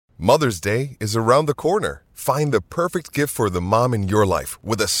Mother's Day is around the corner. Find the perfect gift for the mom in your life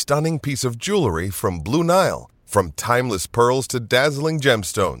with a stunning piece of jewelry from Blue Nile. From timeless pearls to dazzling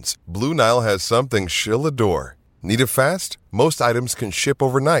gemstones, Blue Nile has something she'll adore. Need it fast? Most items can ship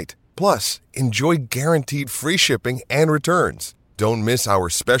overnight. Plus, enjoy guaranteed free shipping and returns. Don't miss our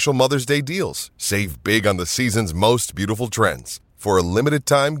special Mother's Day deals. Save big on the season's most beautiful trends. For a limited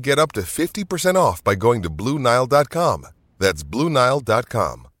time, get up to 50% off by going to BlueNile.com. That's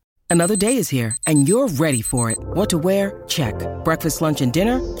BlueNile.com. Another day is here, and you're ready for it. What to wear? Check. Breakfast, lunch, and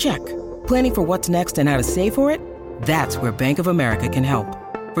dinner? Check. Planning for what's next and how to save for it? That's where Bank of America can help.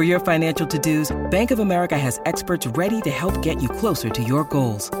 For your financial to-dos, Bank of America has experts ready to help get you closer to your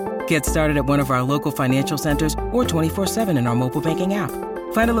goals. Get started at one of our local financial centers or 24/7 in our mobile banking app.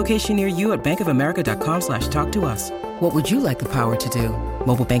 Find a location near you at bankofamerica.com/talktous. What would you like the power to do?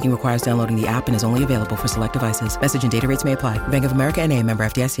 Mobile banking requires downloading the app and is only available for select devices. Message and data rates may apply. Bank of America N.A., member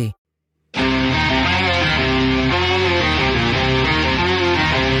FDIC.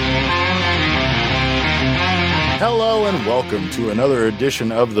 Hello and welcome to another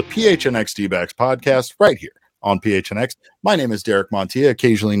edition of the PHNX D-Backs podcast right here on PHNX. My name is Derek Montia,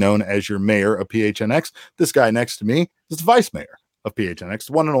 occasionally known as your mayor of PHNX. This guy next to me is the vice mayor of PHNX,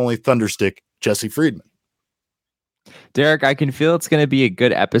 one and only Thunderstick, Jesse Friedman. Derek, I can feel it's going to be a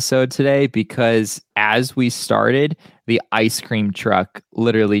good episode today because as we started, the ice cream truck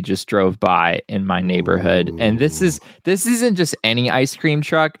literally just drove by in my neighborhood. And this isn't just any ice cream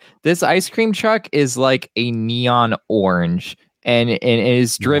truck. This ice cream truck is like a neon orange and it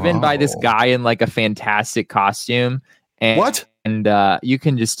is driven by this guy in like a fantastic costume. And, what? And you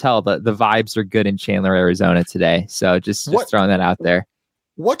can just tell that the vibes are good in Chandler, Arizona today. So just throwing that out there.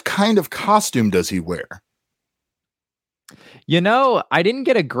 What kind of costume does he wear? You know, I didn't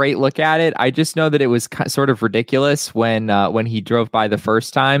get a great look at it. I just know that it was sort of ridiculous when he drove by the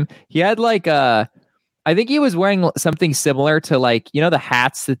first time. He had like I think he was wearing something similar to like, you know, the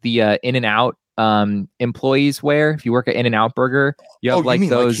hats that the In-N-Out employees wear. If you work at In-N-Out Burger, you have like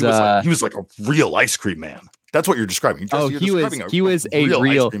those. Like he was like a real ice cream man. That's what you're describing. He was a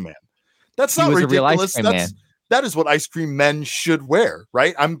real ice cream man. That's not ridiculous. That is what ice cream men should wear,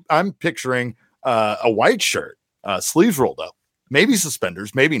 right? I'm picturing a white shirt. Sleeves rolled up, maybe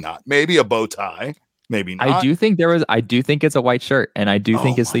suspenders, maybe not, maybe a bow tie, maybe not. I do think it's a white shirt, and I do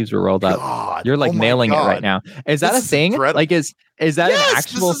think his sleeves were rolled up. You're like nailing it right now. Is that a thing? Like, is that an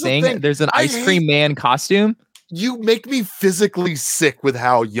actual thing? There's an ice cream man costume. You make me physically sick with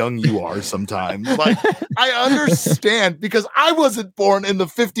how young you are sometimes. Like, I understand because I wasn't born in the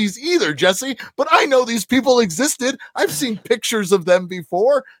 50s either, Jesse, but I know these people existed. I've seen pictures of them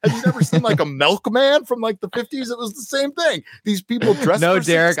before. Have you never seen like a milkman from like the 50s? It was the same thing. These people dressed No, for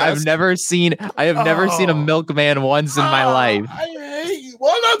Derek, success. I have never seen a milkman once in my life. I hate you.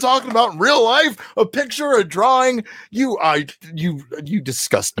 Well, I'm not talking about in real life. A picture, a drawing. You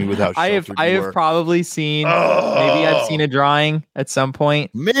disgust me with how sheltered I have probably seen. Maybe I've seen a drawing at some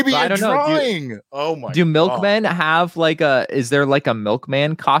point. Maybe I don't drawing. Know. Oh my! Do milkmen have like is there like a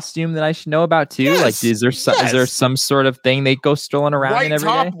milkman costume that I should know about too? Yes, like, is there some sort of thing they go strolling around white in every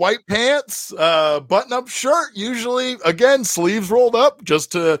top, day? white pants, button-up shirt. Usually, again, sleeves rolled up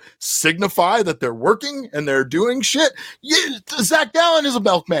just to signify that they're working and they're doing shit. Yeah, Zach Gallen is a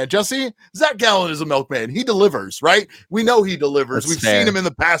milkman. Jesse, Zach Gallen is a milkman. He delivers, right? We know he delivers. We've seen him in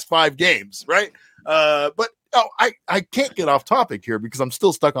the past 5 games, right? But. Oh, I can't get off topic here because I'm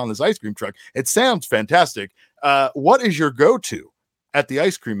still stuck on this ice cream truck. It sounds fantastic. What is your go-to at the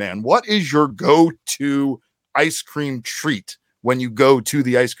ice cream man? What is your go-to ice cream treat when you go to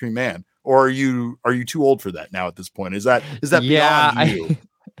the ice cream man? Or are you too old for that now at this point? Is that beyond you?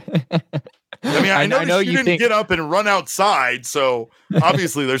 I mean, I know you didn't get up and run outside, so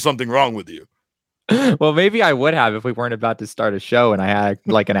obviously there's something wrong with you. Well, maybe I would have if we weren't about to start a show and I had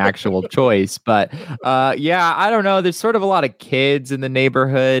like an actual choice. But yeah, I don't know. There's sort of a lot of kids in the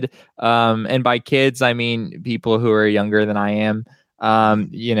neighborhood. And by kids, I mean people who are younger than I am.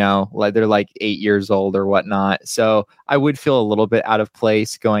 You know, like they're like 8 years old or whatnot. So I would feel a little bit out of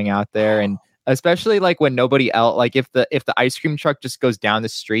place going out there, and especially like when nobody else, like if the ice cream truck just goes down the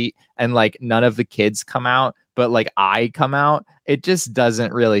street and like none of the kids come out, but like I come out, it just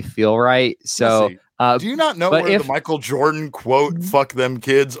doesn't really feel right. So do you not know where the Michael Jordan quote, "fuck them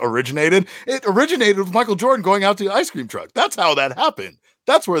kids," originated? It originated with Michael Jordan going out to the ice cream truck. That's how that happened.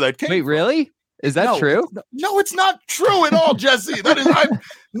 That's where that came from. Wait, really? Is that true? No, it's not true at all, Jesse. That is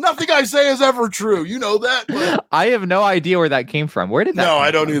nothing I say is ever true. You know that. But I have no idea where that came from. Where did that? No, come I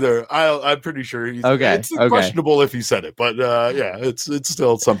don't from? either. I'm pretty sure he's okay. It's questionable if he said it, but yeah, it's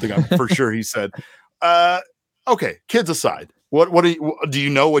still something I'm for sure he said. Okay, kids aside, What do you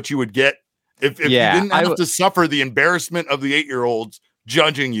know what you would get if you didn't have to suffer the embarrassment of the 8-year-olds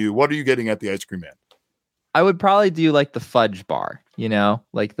judging you? What are you getting at the ice cream man? I would probably do like the fudge bar,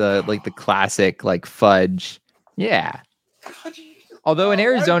 like the classic like fudge. Yeah. Although in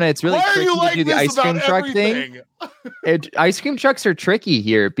Arizona, it's really tricky to do the ice cream truck thing. Ice cream trucks are tricky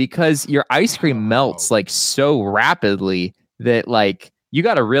here because your ice cream melts like so rapidly that like you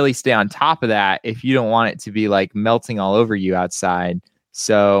got to really stay on top of that if you don't want it to be like melting all over you outside.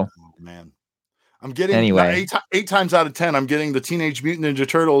 So, man, I'm getting anyway 8 times out of 10. I'm getting the Teenage Mutant Ninja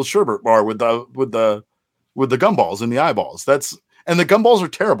Turtles sherbet bar with the gumballs and the eyeballs. And the gumballs are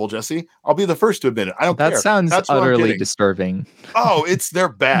terrible, Jesse. I'll be the first to admit it. I don't care. That sounds utterly disturbing. Oh, they're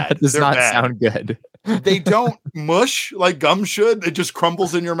bad. That does not sound good. They don't mush like gum should. It just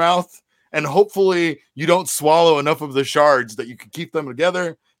crumbles in your mouth. And hopefully you don't swallow enough of the shards that you can keep them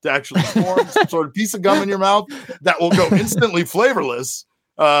together to actually form some sort of piece of gum in your mouth that will go instantly flavorless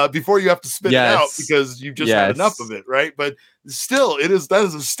before you have to spit it out because you've just had enough of it, right? But still, that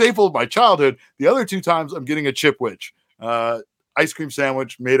is a staple of my childhood. The other 2 times I'm getting a Chipwich. Ice cream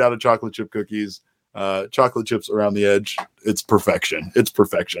sandwich made out of chocolate chip cookies, chocolate chips around the edge. It's perfection.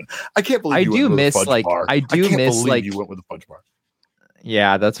 I can't believe you went with a fudge bar. I believe you went with a fudge bar.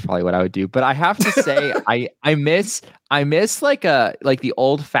 Yeah, that's probably what I would do. But I have to say, I miss like the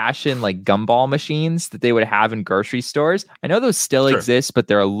old fashioned like gumball machines that they would have in grocery stores. I know those still exist, but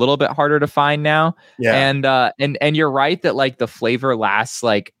they're a little bit harder to find now. Yeah, and you're right that like the flavor lasts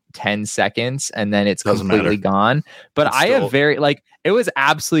like 10 seconds and then it's completely gone. But it was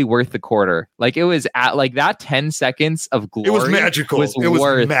absolutely worth the quarter. Like it was at like that 10 seconds of glory. It was magical. It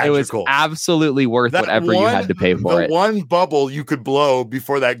was absolutely worth whatever you had to pay for it. The one bubble you could blow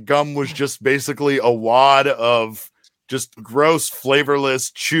before that gum was just basically a wad of just gross,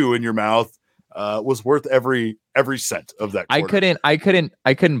 flavorless chew in your mouth was worth every cent of that quarter. I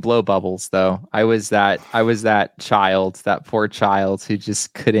couldn't blow bubbles though. I was that poor child who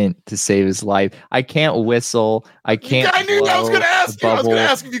just couldn't to save his life. I can't whistle. I can't. I knew. I was going to ask you. I was going to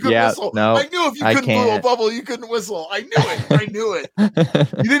ask if you could whistle. No, I knew if you couldn't blow a bubble, you couldn't whistle. I knew it.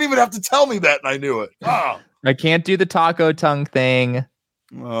 You didn't even have to tell me that, and I knew it. Oh. I can't do the taco tongue thing.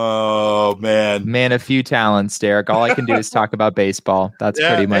 Oh man, a few talents, Derek. All I can do is talk about baseball. That's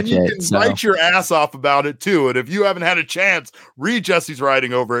pretty much it. You can write your ass off about it too. And if you haven't had a chance, read Jesse's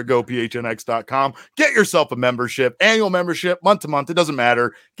writing over at gophnx.com. Get yourself a membership, annual membership, month to month. It doesn't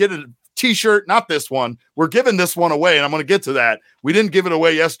matter. Get a t-shirt, not this one. We're giving this one away, and I'm going to get to that. We didn't give it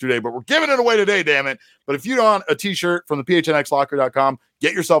away yesterday, but we're giving it away today, damn it. But if you want a t-shirt from the phnxlocker.com,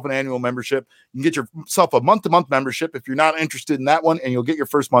 get yourself an annual membership. You can get yourself a month-to-month membership if you're not interested in that one, and you'll get your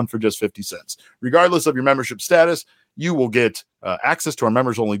first month for just 50 cents. Regardless of your membership status, you will get access to our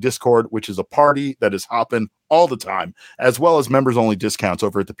members-only Discord, which is a party that is hopping all the time, as well as members-only discounts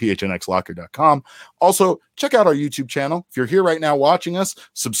over at the phnxlocker.com. Also, check out our YouTube channel. If you're here right now watching us,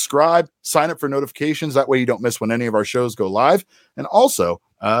 subscribe, sign up for notifications. That way you don't miss when any of our shows go live. And also,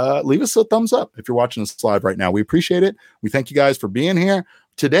 leave us a thumbs up if you're watching this live right now. We appreciate it. We thank you guys for being here.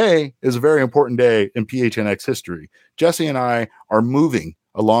 Today is a very important day in PHNX history. Jesse and I are moving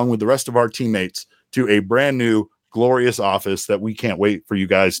along with the rest of our teammates to a brand new glorious office that we can't wait for you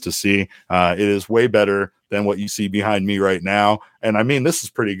guys to see. It is way better than what you see behind me right now. And I mean, this is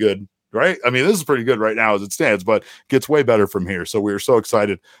pretty good, right? I mean, this is pretty good right now as it stands, but gets way better from here. So we are so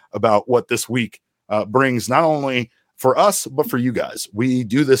excited about what this week brings, not only for us, but for you guys. We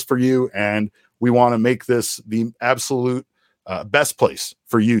do this for you, and we want to make this the absolute best place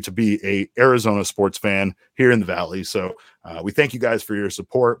for you to be a Arizona sports fan here in the Valley. So we thank you guys for your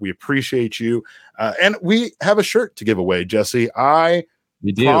support. We appreciate you. And we have a shirt to give away, Jesse. I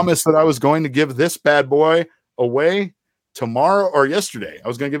promised that I was going to give this bad boy away tomorrow or yesterday. I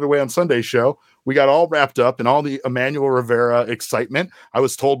was going to give it away on Sunday's show. We got all wrapped up in all the Emmanuel Rivera excitement. I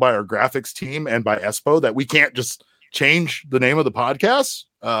was told by our graphics team and by Espo that we can't just change the name of the podcast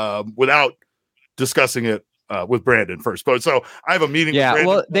without discussing it with Brandon first. But so I have a meeting with Brandon.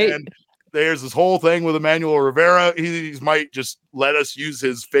 Well, there's this whole thing with Emmanuel Rivera. He might just let us use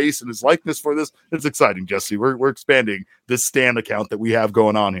his face and his likeness for this. It's exciting, Jesse. We're expanding this Stan account that we have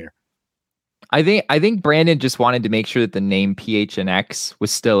going on here. I think Brandon just wanted to make sure that the name PHNX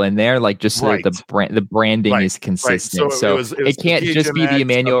was still in there, like just so that the branding is consistent. Right. So it can't just be the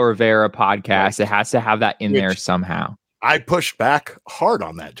Emmanuel Rivera podcast. It has to have that in there somehow. I pushed back hard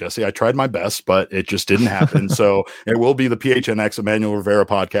on that, Jesse. I tried my best, but it just didn't happen. So it will be the PHNX Emmanuel Rivera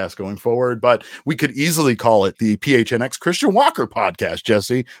podcast going forward, but we could easily call it the PHNX Christian Walker podcast,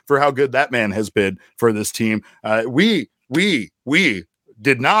 Jesse, for how good that man has been for this team. We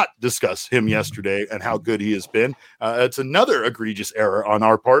did not discuss him yesterday and how good he has been. It's another egregious error on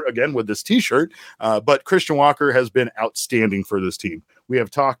our part, again, with this t-shirt. But Christian Walker has been outstanding for this team. We have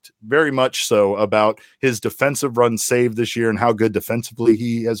talked very much so about his defensive run save this year and how good defensively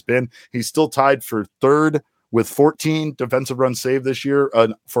he has been. He's still tied for third with 14 defensive runs saved this year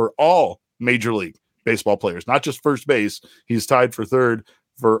for all Major League Baseball players, not just first base. He's tied for third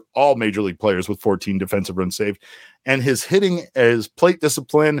for all Major League players with 14 defensive runs saved. And his hitting, his plate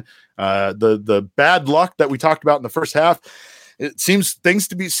discipline, the bad luck that we talked about in the first half, it seems things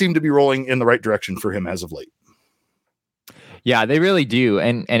seem to be rolling in the right direction for him as of late. Yeah, they really do.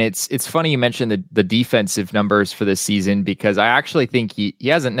 And it's funny you mentioned the defensive numbers for this season, because I actually think he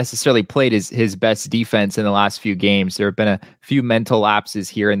hasn't necessarily played his best defense in the last few games. There have been a few mental lapses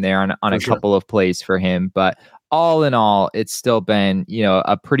here and there on a couple of plays for him, but all in all, it's still been,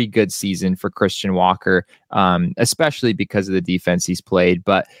 a pretty good season for Christian Walker, especially because of the defense he's played.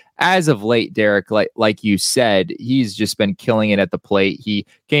 But as of late, Derek, like you said, he's just been killing it at the plate. He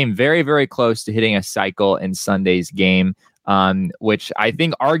came very, very close to hitting a cycle in Sunday's game, which I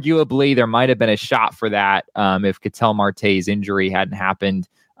think arguably there might have been a shot for that if Ketel Marte's injury hadn't happened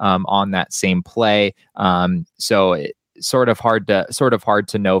on that same play. So it's sort of hard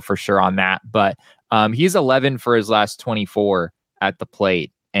to know for sure on that, but he's 11 for his last 24 at the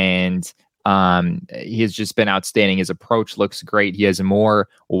plate, and he has just been outstanding. His approach looks great. He has more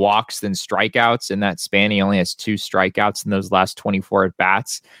walks than strikeouts in that span. He only has 2 strikeouts in those last 24 at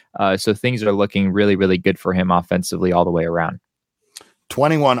bats. So things are looking really, really good for him offensively all the way around.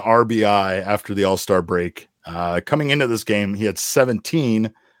 21 RBI after the All-Star break. Coming into this game, he had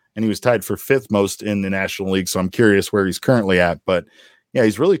 17, and he was tied for 5th most in the National League. So I'm curious where he's currently at, but yeah,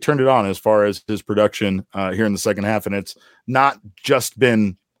 he's really turned it on as far as his production here in the second half. And it's not just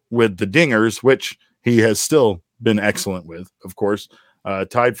been with the dingers, which he has still been excellent with, of course.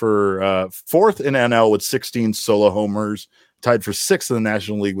 Tied for 4th in NL with 16 solo homers, tied for 6th in the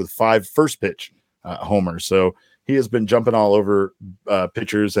National League with 5 first pitch homers. So he has been jumping all over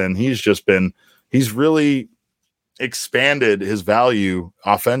pitchers, and he's really expanded his value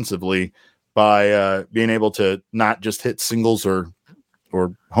offensively by being able to not just hit singles or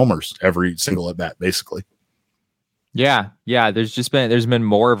homers every single at bat, basically. Yeah. There's been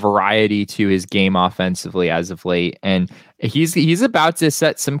more variety to his game offensively as of late, and he's about to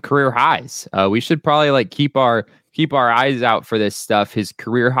set some career highs. We should probably keep our eyes out for this stuff. His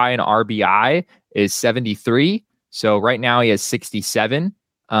career high in RBI is 73. So right now he has 67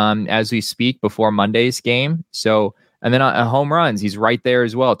 as we speak before Monday's game. So, and then on home runs, he's right there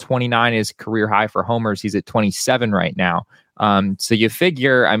as well. 29 is career high for homers. He's at 27 right now. So you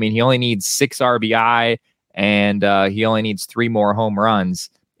figure, he only needs 6 RBI and he only needs 3 more home runs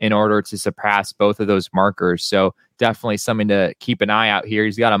in order to surpass both of those markers. So definitely something to keep an eye out here.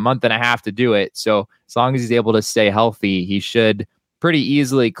 He's got a month and a half to do it. So as long as he's able to stay healthy, he should pretty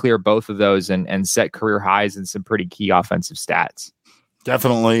easily clear both of those and set career highs in some pretty key offensive stats.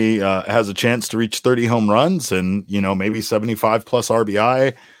 Definitely has a chance to reach 30 home runs and, maybe 75 plus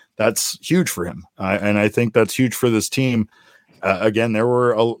RBI. That's huge for him. And I think that's huge for this team. Again,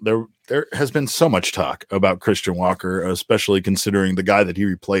 there has been so much talk about Christian Walker, especially considering the guy that he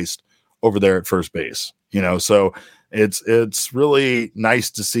replaced over there at first base. So it's really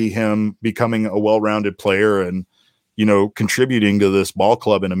nice to see him becoming a well-rounded player and, contributing to this ball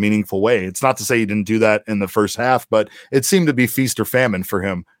club in a meaningful way. It's not to say he didn't do that in the first half, but it seemed to be feast or famine for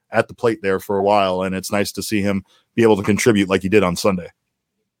him at the plate there for a while. And it's nice to see him be able to contribute like he did on Sunday.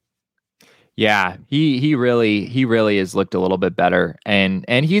 Yeah, he really has looked a little bit better, and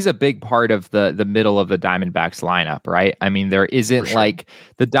he's a big part of the middle of the Diamondbacks lineup, right? There isn't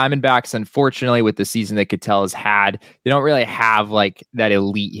the Diamondbacks, unfortunately, with the season that Ketel has had, they don't really have that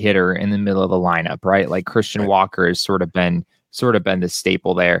elite hitter in the middle of the lineup, right? Like Christian Walker has sort of been the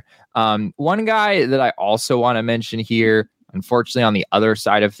staple there. One guy that I also want to mention here, unfortunately, on the other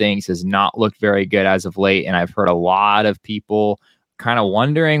side of things, has not looked very good as of late, and I've heard a lot of people kind of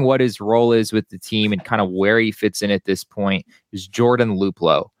wondering what his role is with the team and kind of where he fits in at this point, is Jordan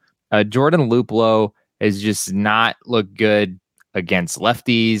Luplow. Jordan Luplow has just not looked good against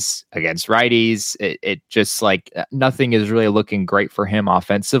lefties, against righties. It just nothing is really looking great for him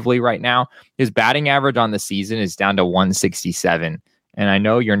offensively right now. His batting average on the season is down to 167. And I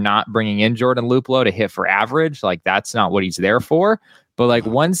know you're not bringing in Jordan Luplow to hit for average. That's not what he's there for. But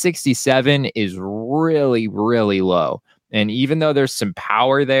 167 is really, really low. And even though there's some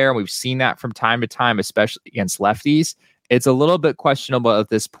power there, we've seen that from time to time, especially against lefties, it's a little bit questionable at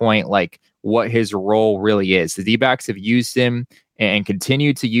this point, what his role really is. The D-backs have used him and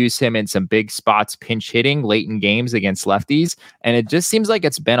continue to use him in some big spots, pinch hitting late in games against lefties. And it just seems like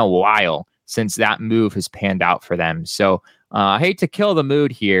it's been a while since that move has panned out for them. So I hate to kill the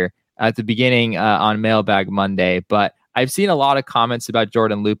mood here at the beginning on Mailbag Monday, but I've seen a lot of comments about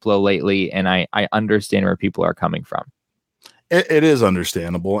Jordan Luplow lately, and I understand where people are coming from. It is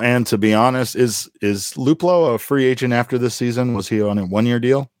understandable. And to be honest, is Luplow a free agent after this season? Was he on a 1-year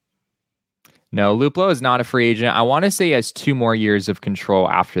deal? No, Luplow is not a free agent. I want to say he has 2 more years of control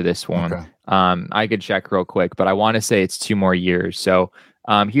after this one. Okay. I could check real quick, but I want to say it's 2 more years. So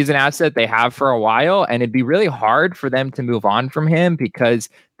he's an asset they have for a while, and it'd be really hard for them to move on from him because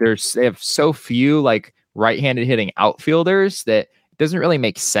they have so few like right-handed hitting outfielders that it doesn't really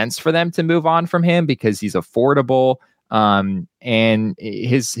make sense for them to move on from him because he's affordable. And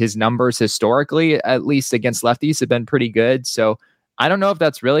his numbers historically, at least against lefties, have been pretty good. So I don't know if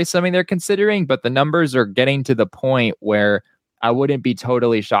that's really something they're considering, but the numbers are getting to the point where I wouldn't be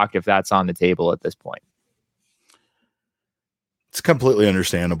totally shocked if that's on the table at this point. It's completely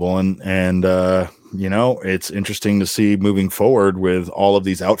understandable. And it's interesting to see moving forward with all of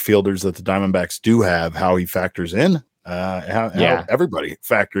these outfielders that the Diamondbacks do have, how he factors in, how everybody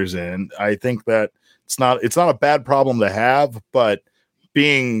factors in. I think that it's not a bad problem to have, but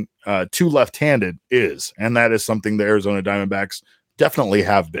being too left-handed is, and that is something the Arizona Diamondbacks definitely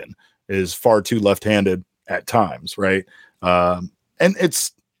have been, is far too left-handed at times. Right. And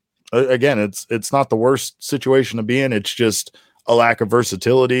it's not the worst situation to be in. It's just a lack of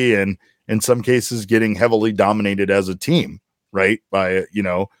versatility, and in some cases getting heavily dominated as a team, right, by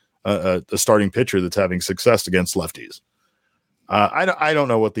a starting pitcher that's having success against lefties. I don't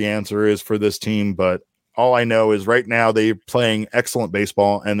know what the answer is for this team, but all I know is right now they're playing excellent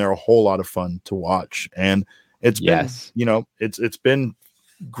baseball and they're a whole lot of fun to watch. And it's been it's been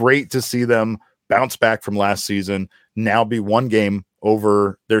great to see them bounce back from last season, now be 1 game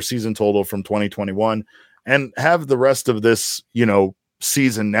over their season total from 2021. And have the rest of this,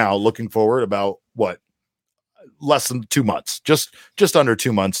 season now looking forward about less than 2 months, just under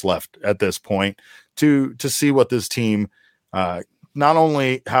 2 months left at this point to see what this team, not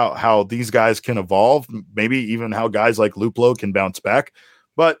only how these guys can evolve, maybe even how guys like Luplow can bounce back,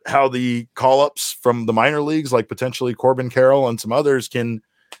 but how the call-ups from the minor leagues, like potentially Corbin Carroll and some others, can,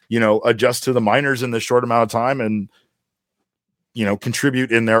 adjust to the minors in this short amount of time and,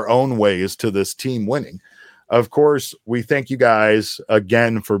 contribute in their own ways to this team winning. Of course, we thank you guys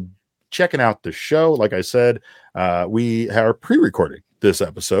again for checking out the show. Like I said, we are pre-recording this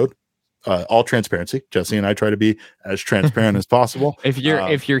episode. All transparency. Jesse and I try to be as transparent as possible. If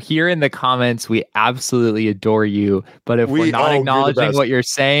you're here in the comments, we absolutely adore you. But if we're not acknowledging what you're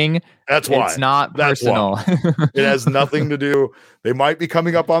saying, that's why it's not personal. It has nothing to do. They might be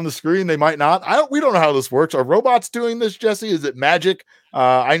coming up on the screen. They might not. We don't know how this works. Are robots doing this, Jesse? Is it magic?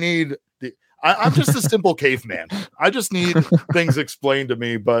 I'm just a simple caveman. I just need things explained to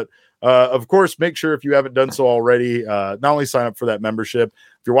me. But of course, make sure if you haven't done so already, not only sign up for that membership.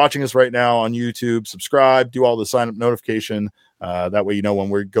 If you're watching us right now on YouTube, subscribe, do all the sign up notification. That way, when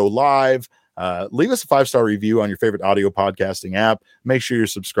we go live. Leave us a 5-star review on your favorite audio podcasting app. Make sure you're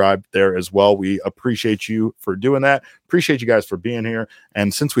subscribed there as well. We appreciate you for doing that. Appreciate you guys for being here.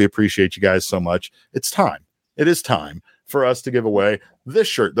 And since we appreciate you guys so much, it's time. It is time for us to give away this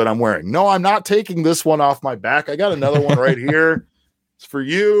shirt that I'm wearing. No, I'm not taking this one off my back. I got another one right here. It's for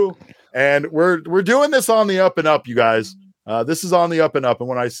you. And we're doing this on the up and up, you guys. This is on the up and up. And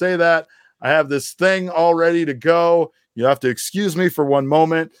when I say that, I have this thing all ready to go. You have to excuse me for one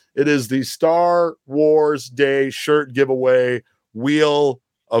moment. It is the Star Wars Day shirt giveaway Wheel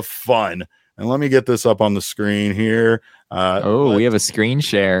of Fun. And let me get this up on the screen here. We have a screen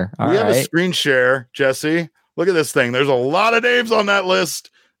share. We have a screen share, Jesse. Look at this thing. There's a lot of names on that list.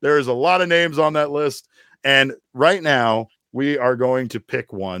 And right now, we are going to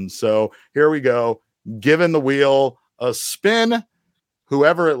pick one. So here we go. Giving the wheel a spin.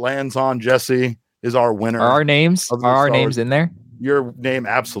 Whoever it lands on, Jesse, is our winner. Are our names in there? Your name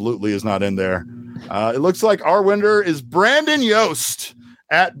absolutely is not in there. It looks like our winner is Brandon Yost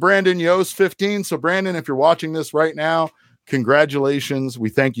at Brandon Yost 15. So Brandon, if you're watching this right now, congratulations. We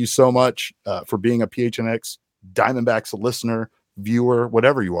thank you so much for being a PHNX Diamondbacks listener, viewer,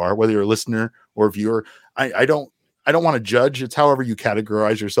 whatever you are, whether you're a listener or viewer. I don't want to judge. It's however you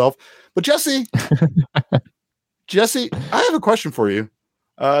categorize yourself. But Jesse, I have a question for you.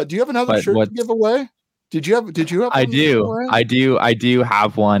 Do you have another shirt to give away? Did you have? I do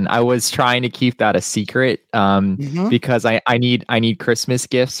have one. I was trying to keep that a secret because I need Christmas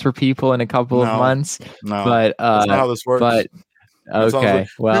gifts for people in a couple of months. No, but that's not how this works. But okay,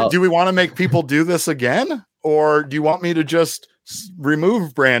 well, do we want to make people do this again, or do you want me to just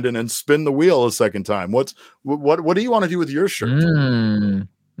remove Brandon and spin the wheel a second time. What do you want to do with your shirt?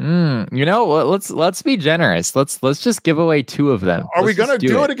 You know what? Let's be generous. Let's just give away 2 of them. Are we gonna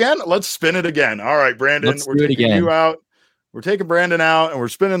do it again? Let's spin it again. All right, Brandon, we're taking you out. We're taking Brandon out, and we're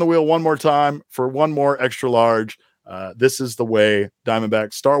spinning the wheel one more time for one more extra large. This is the way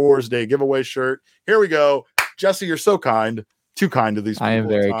Diamondback Star Wars Day giveaway shirt. Here we go. Jesse, you're so kind. Too kind to these people. I am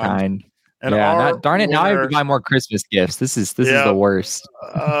very kind. And darn it! Now I have to buy more Christmas gifts. This is the worst.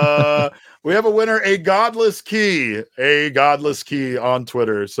 We have a winner, a godless key on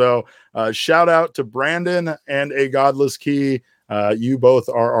Twitter. So shout out to Brandon and a godless key. You both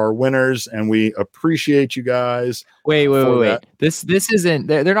are our winners, and we appreciate you guys. Wait. This isn't.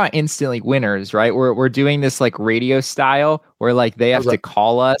 They're not instantly winners, right? We're doing this like radio style, where like they have to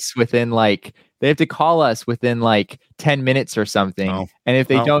call us within like 10 minutes or something. And if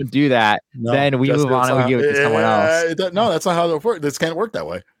they don't do that, then we move on and we give it to someone else. No, that's not how it works. This can't work that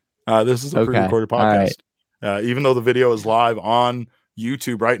way. This is a pre-recorded podcast. Right. Even though the video is live on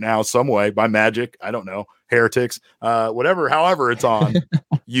YouTube right now, some way by magic, I don't know, heretics, however it's on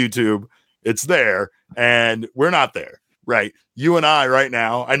YouTube, it's there, and we're not there, right? You and I right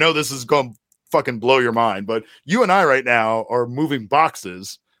now, I know this is going to fucking blow your mind, but you and I right now are moving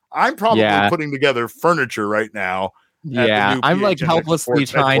boxes. I'm probably putting together furniture right now. Yeah, I'm like helplessly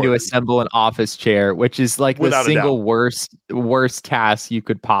trying to assemble an office chair, which is like the single worst task you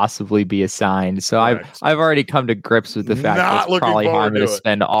could possibly be assigned. So I've already come to grips with the fact that's probably how I'm going to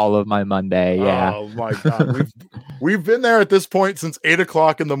spend all of my Monday. Yeah. Oh my God, we've been there at this point since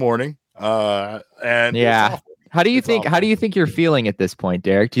 8:00 in the morning. And yeah. How do you think you're feeling at this point,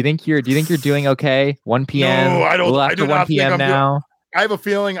 Derek? Do you think you're doing okay? 1 p.m. No, I don't. I do 1 not p.m. think now. I have a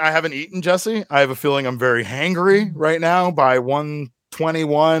feeling I haven't eaten, Jesse. I have a feeling I'm very hangry right now by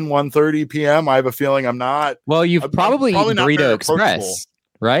 1:30 p.m. I have a feeling I'm not. Well, you've probably eaten Burrito Express,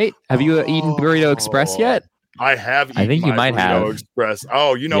 right? Have you eaten Burrito Express yet? I have. I think you might have. Burrito Express.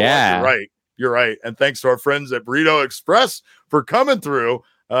 Oh, you know what? You're right. And thanks to our friends at Burrito Express for coming through.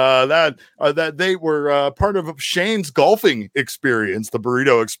 That they were part of Shane's golfing experience, the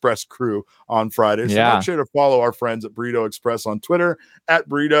Burrito Express crew on Friday. So make sure to follow our friends at Burrito Express on Twitter at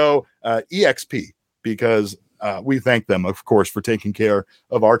Burrito EXP, because we thank them, of course, for taking care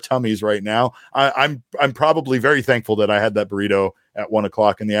of our tummies right now. I'm probably very thankful that I had that burrito at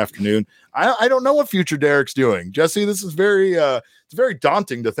 1:00 in the afternoon. I don't know what future Derek's doing, Jesse. This is it's very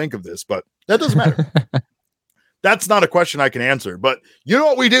daunting to think of this, but that doesn't matter. That's not a question I can answer, but you know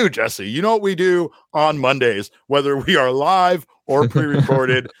what we do, Jesse? You know what we do on Mondays, whether we are live or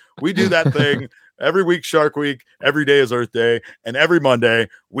pre-recorded. We do that thing every week, Shark Week. Every day is Earth Day, and every Monday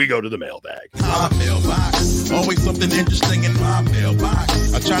we go to the mailbag. My mailbox, always something interesting in my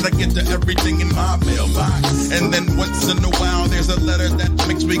mailbox. I try to get to everything in my mailbox, and then once in a while there's a letter that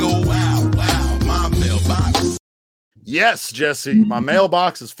makes me go wow, wow. My mailbox. Yes, Jesse, my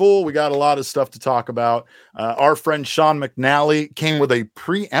mailbox is full. We got a lot of stuff to talk about. Our friend Sean McNally came with a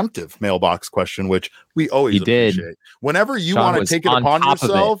preemptive mailbox question, which we always appreciate. Whenever you want to take it upon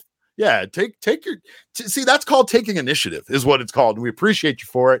yourself, take your see. That's called taking initiative, is what it's called. We appreciate you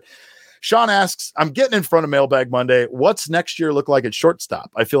for it. Sean asks, "I'm getting in front of Mailbag Monday. What's next year look like at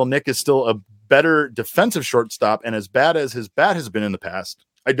shortstop? I feel Nick is still a better defensive shortstop, and as bad as his bat has been in the past,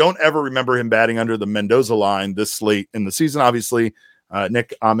 I don't ever remember him batting under the Mendoza line this late in the season. Obviously,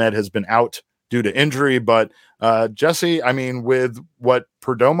 Nick Ahmed has been out due to injury, but Jesse, I mean, with what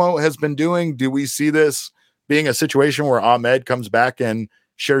Perdomo has been doing, do we see this being a situation where Ahmed comes back and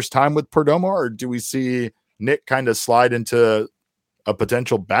shares time with Perdomo, or do we see Nick kind of slide into a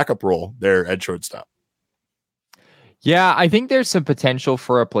potential backup role there at shortstop? Yeah, I think there's some potential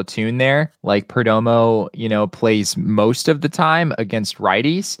for a platoon there. Like Perdomo, plays most of the time against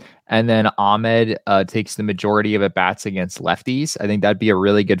righties, and then Ahmed takes the majority of at bats against lefties. I think that'd be a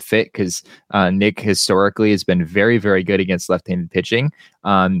really good fit because Nick historically has been very, very good against left-handed pitching.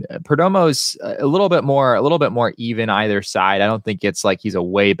 Perdomo's a little bit more even either side. I don't think it's like he's a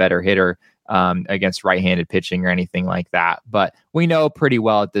way better hitter against right-handed pitching or anything like that. But we know pretty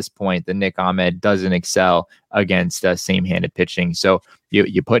well at this point that Nick Ahmed doesn't excel against same-handed pitching. So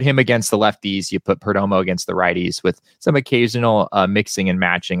you put him against the lefties, you put Perdomo against the righties with some occasional mixing and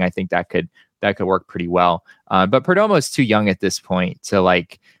matching. I think that could work pretty well. But Perdomo is too young at this point to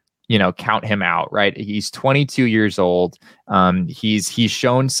count him out, right? He's 22 years old. He's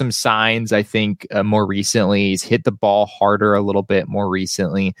shown some signs, I think, more recently. He's hit the ball harder a little bit more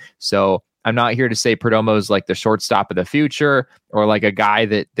recently. So I'm not here to say Perdomo's like the shortstop of the future or like a guy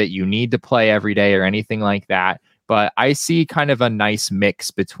that you need to play every day or anything like that. But I see kind of a nice mix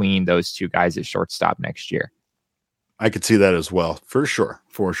between those two guys at shortstop next year. I could see that as well. For sure.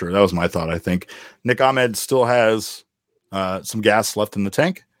 That was my thought. I think Nick Ahmed still has some gas left in the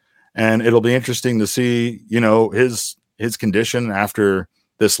tank, and it'll be interesting to see, his condition after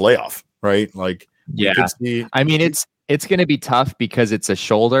this layoff, right? Like, we could see. I mean, it's going to be tough because it's a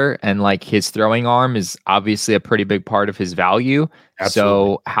shoulder, and like his throwing arm is obviously a pretty big part of his value.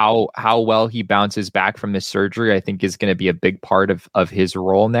 Absolutely. So how well he bounces back from this surgery, I think, is going to be a big part of his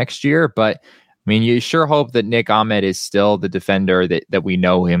role next year. But I mean, you sure hope that Nick Ahmed is still the defender that we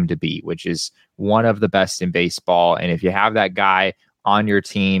know him to be, which is one of the best in baseball. And if you have that guy on your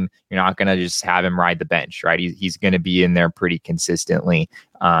team, you're not going to just have him ride the bench, right? He's going to be in there pretty consistently.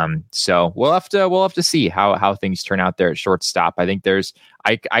 So we'll have to see how things turn out there at shortstop. I think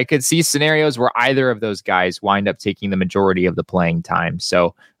I could see scenarios where either of those guys wind up taking the majority of the playing time.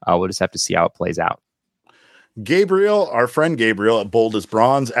 So we'll just have to see how it plays out. Gabriel, our friend Gabriel at Bold as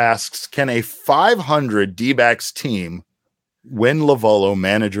Bronze, asks, can a 500 D-backs team win Lovullo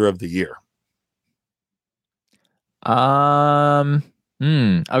Manager of the Year?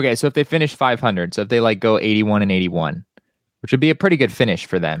 Okay, so if they finish 500, so if they go 81-81, which would be a pretty good finish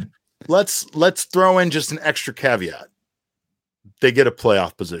for them. Let's throw in just an extra caveat. They get a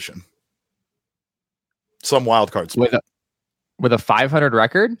playoff position. Some wild card spot. With a 500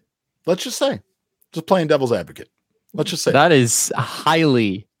 record? Let's just say. Just playing devil's advocate. Let's just say. That is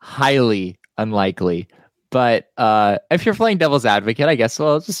highly, highly unlikely. But if you're playing devil's advocate, I guess,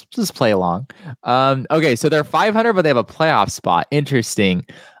 well, just play along. Okay, so they're 500, but they have a playoff spot. Interesting.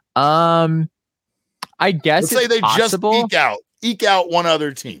 I guess let's say they possible. just eke out one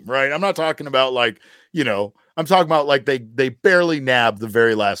other team, right? I'm not talking about I'm talking about they barely nab the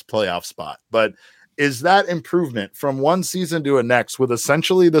very last playoff spot. But is that improvement from one season to a next with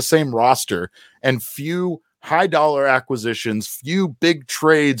essentially the same roster and few high dollar acquisitions, few big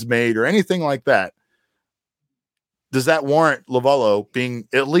trades made or anything like that? Does that warrant Lovullo being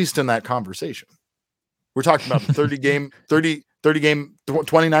at least in that conversation? We're talking about 30 game,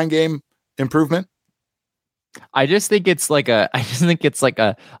 29 game improvement. I just think it's like a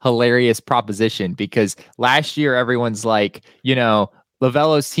hilarious proposition because last year everyone's like,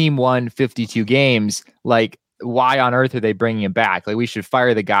 Lovullo's team won 52 games. Like, why on earth are they bringing him back? Like, we should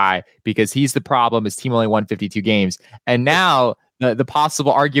fire the guy because he's the problem. His team only won 52 games. And now the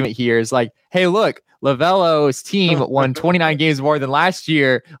possible argument here is like, hey, look, Lovullo's team won 29 games more than last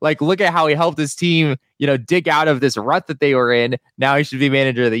year. Like, look at how he helped his team, dig out of this rut that they were in. Now he should be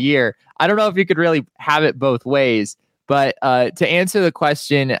manager of the year. I don't know if you could really have it both ways, but to answer the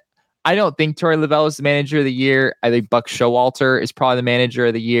question, I don't think Torey Lovullo is the manager of the year. I think Buck Showalter is probably the manager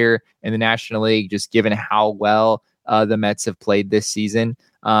of the year in the National League, just given how well the Mets have played this season.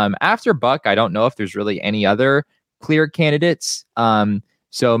 After Buck, I don't know if there's really any other clear candidates.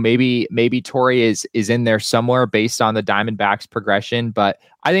 So maybe Torey is in there somewhere based on the Diamondbacks progression, but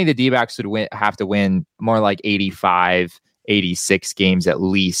I think the D-backs would have to win more like 85, 86 games at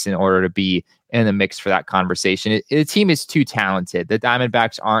least in order to be in the mix for that conversation. The team is too talented. The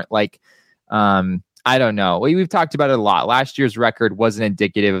Diamondbacks aren't I don't know. We've talked about it a lot. Last year's record wasn't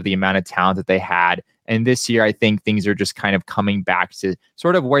indicative of the amount of talent that they had. And this year, I think things are just kind of coming back to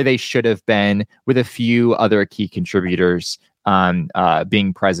sort of where they should have been with a few other key contributors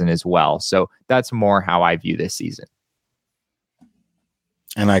being present as well. So that's more how I view this season.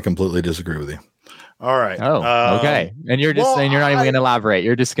 And I completely disagree with you. All right. Oh, okay. And you're just saying you're not even going to elaborate.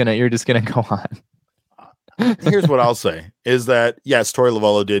 You're just gonna go on. Here's what I'll say is that yes, Torey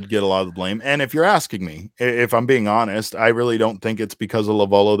Lovullo did get a lot of the blame. And if you're asking me, if I'm being honest, I really don't think it's because of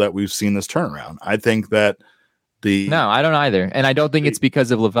Lovullo that we've seen this turnaround. I think that No, I don't either. And I don't think it's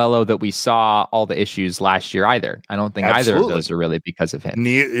because of Lovullo that we saw all the issues last year either. I don't think either of those are really because of him.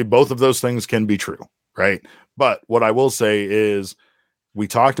 Both of those things can be true, right? But what I will say is we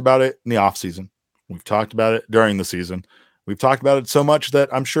talked about it in the offseason. We've talked about it during the season. We've talked about it so much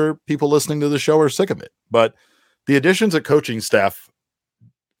that I'm sure people listening to the show are sick of it. But the additions at coaching staff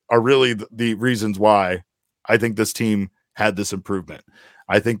are really the reasons why I think this team had this improvement.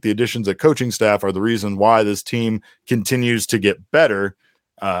 I think the additions at coaching staff are the reason why this team continues to get better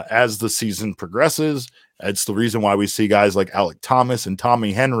as the season progresses. It's the reason why we see guys like Alec Thomas and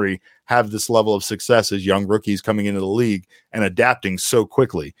Tommy Henry have this level of success as young rookies coming into the league and adapting so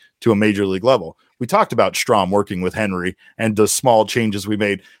quickly to a major league level. We talked about Strahm working with Henry and the small changes we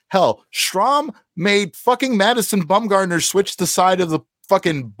made. Hell, Strahm made fucking Madison Bumgarner switch the side of the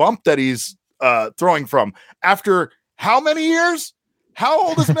fucking bump that he's throwing from after how many years? How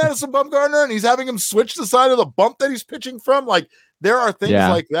old is Madison Bumgarner? And he's having him switch the side of the bump that he's pitching from. Like, there are things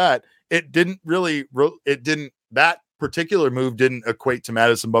like that. That particular move didn't equate to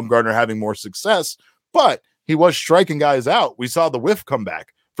Madison Bumgarner having more success, but he was striking guys out. We saw the whiff come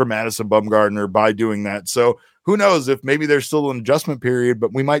back for Madison Bumgarner by doing that. So who knows if maybe there's still an adjustment period,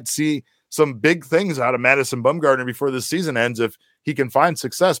 but we might see some big things out of Madison Bumgarner before the season ends if he can find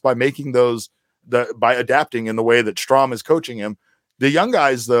success by making by adapting in the way that Strahm is coaching him. The young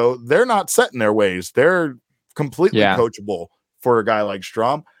guys, though, they're not set in their ways. They're completely coachable for a guy like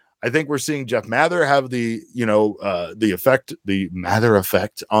Strahm. I think we're seeing Jeff Mather have the Mather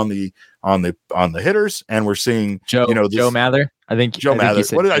effect on the hitters, and we're seeing Joe Mather. I think Joe Mather.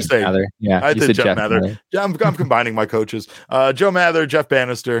 What did I say? Mather. Yeah, I said Jeff Mather. Yeah, I'm combining my coaches. Joe Mather, Jeff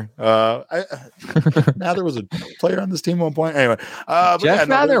Bannister. Mather was a player on this team at one point. Anyway, Jeff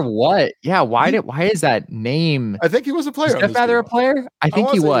Mather. What? Yeah. Why is that name? I think he was a player. Jeff Mather a player? I think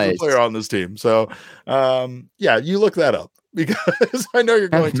he was a player on this team. So, you look that up. Because I know you're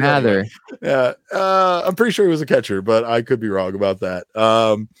going to Mather. Yeah, I'm pretty sure he was a catcher, but I could be wrong about that.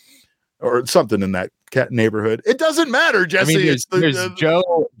 Or something in that neighborhood. It doesn't matter, Jesse. I mean, there's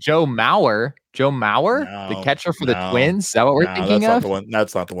Joe Mauer. Joe Mauer, the catcher for the Twins. Is that what we're thinking of?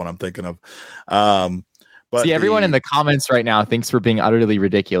 That's not the one I'm thinking of. But everyone in the comments right now thinks we're being utterly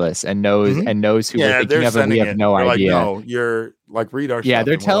ridiculous and knows who we're thinking of, and we have no idea. Like, no, you're like, read our. Yeah,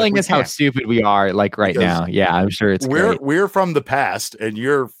 they're telling us how stupid we are. Like right now. Yeah, I'm sure it's. We're from the past, and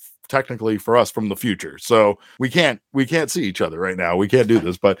you're technically for us from the future. So we can't see each other right now. We can't do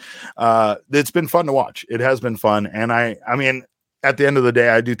this, but it's been fun to watch. It has been fun, and I mean, at the end of the day,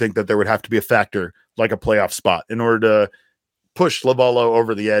 I do think that there would have to be a factor like a playoff spot in order to push Lovallo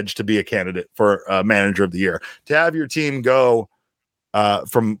over the edge to be a candidate for manager of the year. To have your team go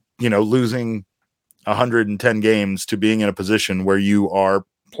from losing 110 games to being in a position where you are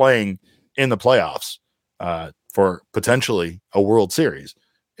playing in the playoffs for potentially a World Series,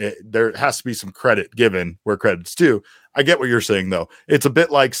 there has to be some credit given where credit's due. I get what you're saying, though. It's a bit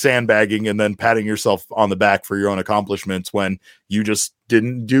like sandbagging and then patting yourself on the back for your own accomplishments when you just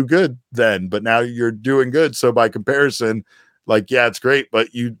didn't do good then, but now you're doing good. So by comparison, like, yeah, it's great, but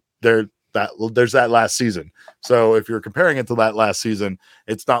there's that last season. So if you're comparing it to that last season,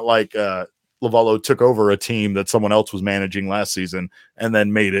 it's not like Lovallo took over a team that someone else was managing last season and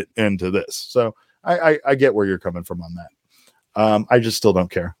then made it into this. So I get where you're coming from on that. I just still don't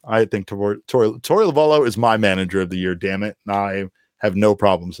care. I think Torey Lovallo is my manager of the year. Damn it. I have no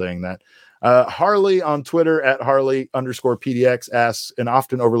problem saying that. Harley on Twitter at Harley_PDX asks, an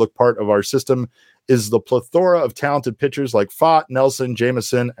often overlooked part of our system is the plethora of talented pitchers like Fott, Nelson,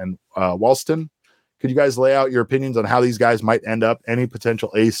 Jameson, and Walston. Could you guys lay out your opinions on how these guys might end up? Any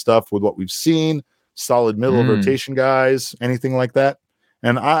potential ace stuff with what we've seen? Solid middle of rotation guys? Anything like that?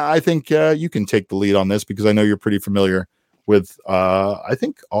 And I think you can take the lead on this because I know you're pretty familiar with, I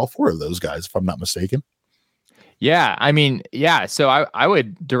think, all four of those guys, if I'm not mistaken. Yeah, I mean, yeah. So I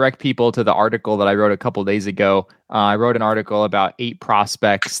would direct people to the article that I wrote a couple days ago. I wrote an article about 8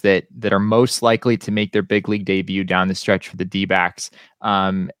 prospects that are most likely to make their big league debut down the stretch for the D-backs.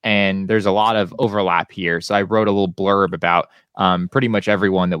 And there's a lot of overlap here. So I wrote a little blurb about pretty much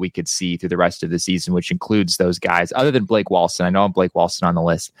everyone that we could see through the rest of the season, which includes those guys, other than Blake Walston. I know I'm Blake Walston on the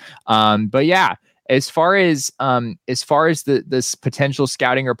list. But yeah, as far as this potential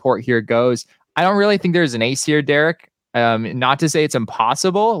scouting report here goes, I don't really think there's an ace here, Derek. Not to say it's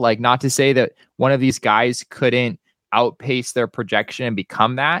impossible, like not to say that one of these guys couldn't outpace their projection and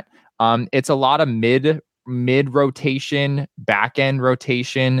become that. It's a lot of mid rotation, back end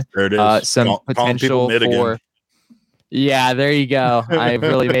rotation. There it is. Some potential for. Yeah, there you go. I've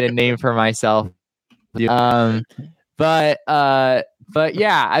really made a name for myself. But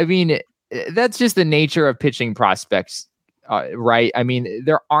yeah, I mean, that's just the nature of pitching prospects. Right. I mean,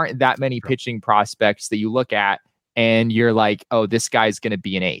 there aren't that many pitching prospects that you look at and you're like, oh, this guy's going to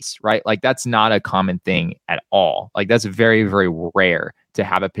be an ace, right? Like that's not a common thing at all. Like that's very, very rare to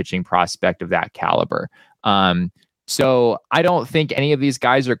have a pitching prospect of that caliber. So I don't think any of these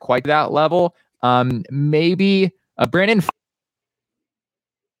guys are quite that level. Maybe Brandon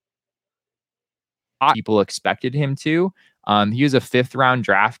people expected him to. He was a 5th round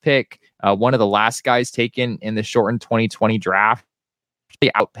draft pick. One of the last guys taken in the shortened 2020 draft. He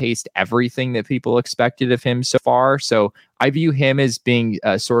outpaced everything that people expected of him so far. So I view him as being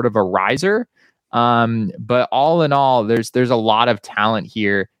sort of a riser. But all in all, there's a lot of talent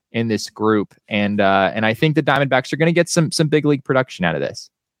here in this group. And I think the Diamondbacks are going to get some big league production out of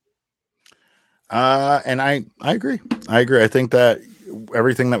this. And I agree. I think that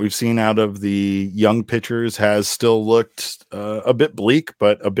everything that we've seen out of the young pitchers has still looked a bit bleak,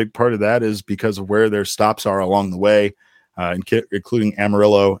 but a big part of that is because of where their stops are along the way, including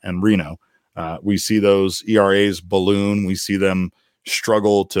Amarillo and Reno. We see those ERAs balloon. We see them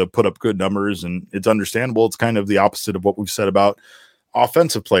struggle to put up good numbers, and it's understandable. It's kind of the opposite of what we've said about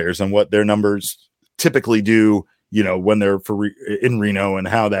offensive players and what their numbers typically do, when they're in Reno, and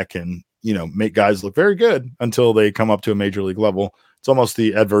how that can, make guys look very good until they come up to a major league level. It's almost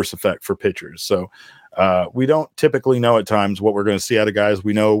the adverse effect for pitchers. So we don't typically know at times what we're going to see out of guys.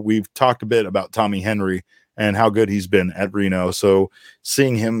 We know we've talked a bit about Tommy Henry and how good he's been at Reno. So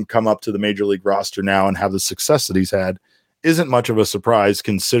seeing him come up to the major league roster now and have the success that he's had isn't much of a surprise,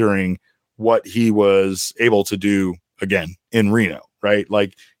 considering what he was able to do again in Reno, right?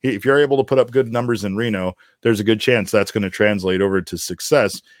 Like, if you're able to put up good numbers in Reno, there's a good chance that's going to translate over to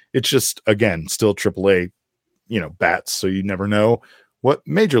success. It's just, again, still AAA, bats. So you never know what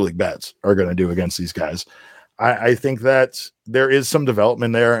major league bats are going to do against these guys. I think that there is some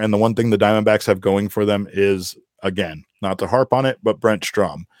development there. And the one thing the Diamondbacks have going for them is, again, not to harp on it, but Brent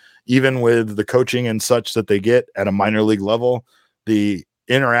Strom. Even with the coaching and such that they get at a minor league level, the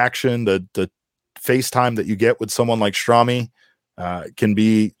interaction, the FaceTime that you get with someone like Stromy can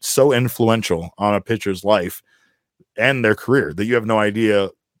be so influential on a pitcher's life and their career that you have no idea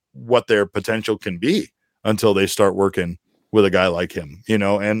what their potential can be until they start working with a guy like him,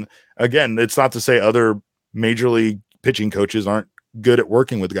 And again, it's not to say other major league pitching coaches aren't good at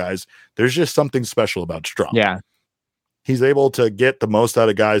working with guys. There's just something special about Strom. Yeah. He's able to get the most out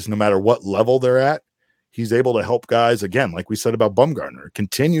of guys no matter what level they're at. He's able to help guys, again, like we said about Bumgarner,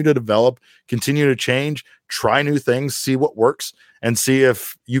 continue to develop, continue to change, try new things, see what works, and see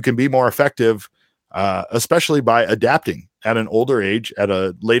if you can be more effective, especially by adapting at an older age, at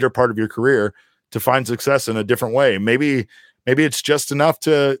a later part of your career, to find success in a different way. Maybe it's just enough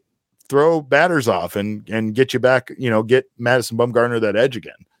to throw batters off and get you back, get Madison Bumgarner that edge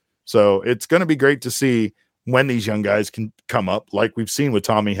again. So it's going to be great to see when these young guys can come up, like we've seen with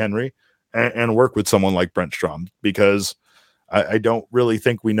Tommy Henry, and work with someone like Brent Strom, because I don't really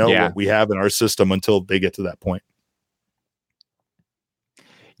think we know what we have in our system until they get to that point.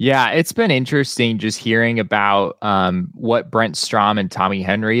 Yeah, it's been interesting just hearing about what Brent Strom and Tommy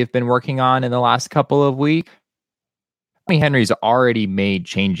Henry have been working on in the last couple of weeks. Tommy Henry's already made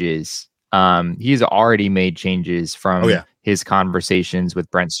changes. He's already made changes from his conversations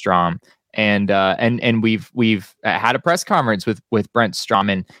with Brent Strom. And we've had a press conference with Brent Strom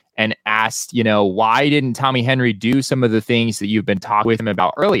and asked, why didn't Tommy Henry do some of the things that you've been talking with him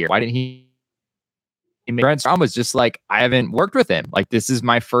about earlier? Why didn't he? Brent Strom was just like, I haven't worked with him. Like, this is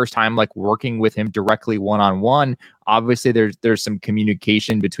my first time working with him directly one-on-one. Obviously, there's some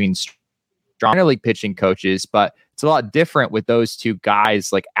communication between minor league pitching coaches, but it's a lot different with those two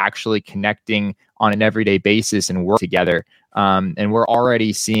guys actually connecting on an everyday basis and work together. And we're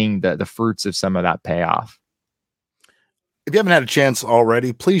already seeing the fruits of some of that payoff. If you haven't had a chance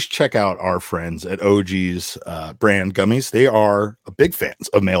already, please check out our friends at OG's brand gummies. They are big fans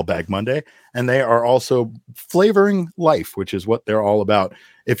of Mailbag Monday, and they are also flavoring life, which is what they're all about.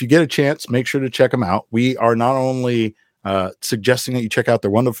 If you get a chance, make sure to check them out. We are not only suggesting that you check out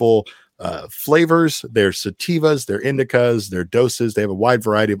their wonderful flavors, their sativas, their indicas, their doses. They have a wide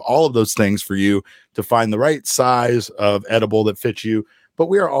variety of all of those things for you to find the right size of edible that fits you. But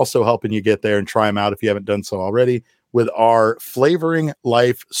we are also helping you get there and try them out if you haven't done so already with our Flavoring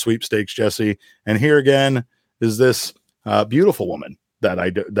Life sweepstakes, Jesse. And here again is this beautiful woman that I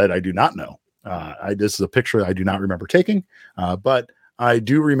do not know. This is a picture I do not remember taking, but I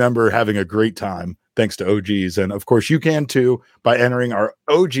do remember having a great time thanks to OGs. And of course, you can too by entering our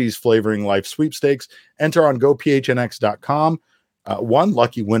OGs Flavoring Life sweepstakes. Enter on gophnx.com. One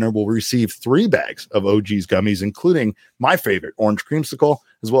lucky winner will receive 3 bags of OG's gummies, including my favorite orange creamsicle,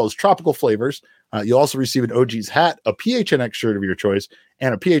 as well as tropical flavors. You'll also receive an OG's hat, a PHNX shirt of your choice,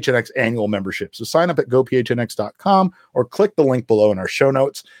 and a PHNX annual membership. So sign up at gophnx.com or click the link below in our show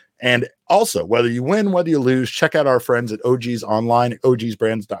notes. And also, whether you win, whether you lose, check out our friends at OG's online at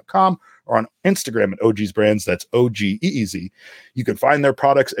ogsbrands.com or on Instagram at OG's Brands. That's OGEEZ. You can find their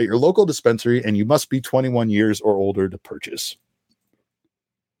products at your local dispensary, and you must be 21 years or older to purchase.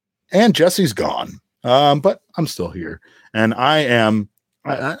 And Jesse's gone, but I'm still here, and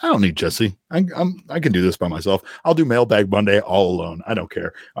I don't need Jesse. I can do this by myself. I'll do Mailbag Monday all alone. I don't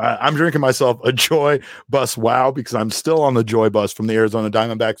care. I'm drinking myself a Joy Bus Wow because I'm still on the Joy Bus from the Arizona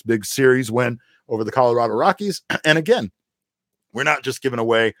Diamondbacks big series win over the Colorado Rockies. And again, we're not just giving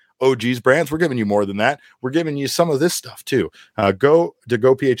away OG's brands. We're giving you more than that. We're giving you some of this stuff too. Go to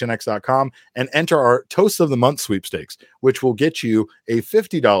gophnx.com and enter our Toast of the Month sweepstakes, which will get you a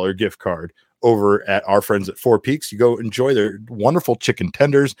 $50 gift card over at our friends at Four Peaks. You go enjoy their wonderful chicken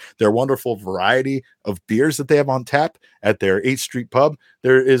tenders, their wonderful variety of beers that they have on tap at their 8th Street pub.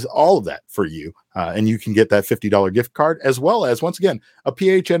 there is all of that for you. And you can get that $50 gift card, as well as, once again, a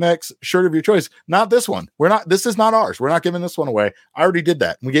PHNX shirt of your choice. Not this one. This is not ours. We're not giving this one away. I already did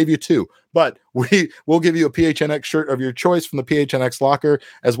that. We gave you 2, but we'll give you a PHNX shirt of your choice from the PHNX locker,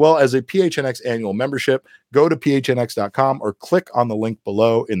 as well as a PHNX annual membership. Go to phnx.com or click on the link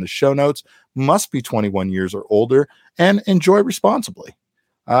below in the show notes. Must be 21 years or older, and enjoy responsibly.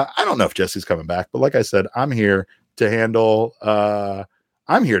 I don't know if Jesse's coming back, but like I said, I'm here to handle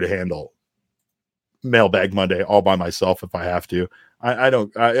Mailbag Monday all by myself if I have to.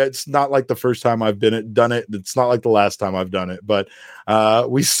 It's not like the first time I've done it. It's not like the last time I've done it, but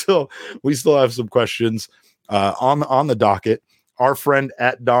we still have some questions on the docket. Our friend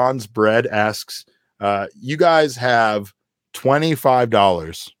at Don's Bread asks, you guys have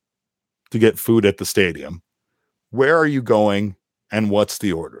 $25 to get food at the stadium. Where are you going and what's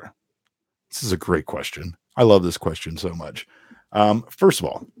the order? This is a great question. I love this question so much. First of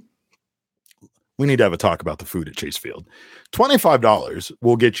all, we need to have a talk about the food at Chase Field. $25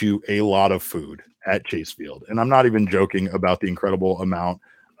 will get you a lot of food at Chase Field. And I'm not even joking about the incredible amount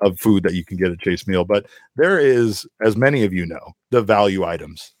of food that you can get at Chase Field, but there is, as many of you know, the value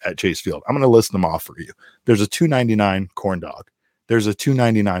items at Chase Field. I'm going to list them off for you. There's a $2.99 corn dog. There's a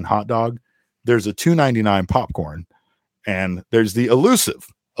 $2.99 hot dog. There's a $2.99 popcorn. And there's the elusive,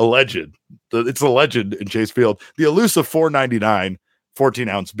 it's a legend in Chase Field, the elusive $4.99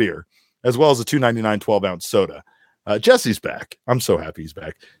 14-ounce beer, as well as a $2.99 12-ounce soda. Jesse's back. I'm so happy he's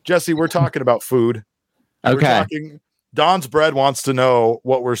back. Jesse, we're talking about food. Okay. Don's Bread wants to know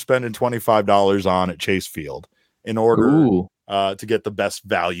what we're spending $25 on at Chase Field in order to get the best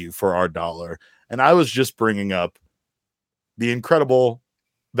value for our dollar. And I was just bringing up the incredible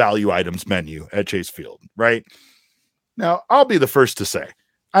value items menu at Chase Field, right? Now, I'll be the first to say,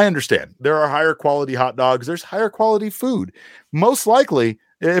 I understand there are higher quality hot dogs. There's higher quality food. Most likely,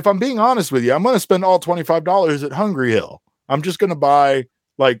 if I'm being honest with you, I'm going to spend all $25 at Hungry Hill. I'm just going to buy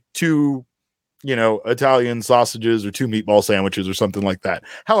like 2, Italian sausages or 2 meatball sandwiches or something like that.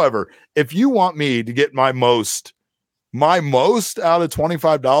 However, if you want me to get my most out of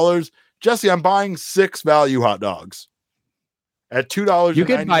 $25, Jesse, I'm buying 6 value hot dogs at $2.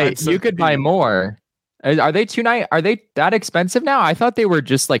 You could buy more. Are they Are they that expensive now? I thought they were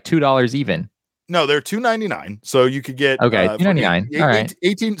just like $2 even. No, they're $2.99. So you could get $2.99. All right,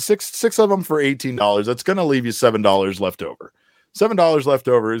 6 of them for $18. That's going to leave you $7 left over. $7 left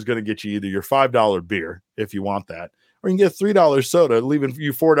over is going to get you either your $5 beer if you want that, or you can get a $3 soda, leaving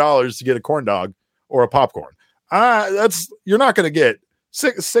you $4 to get a corn dog or a popcorn. You're not going to get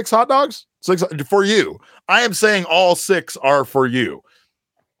six hot dogs. 6 for you. I am saying all 6 are for you.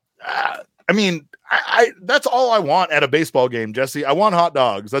 That's all I want at a baseball game, Jesse. I want hot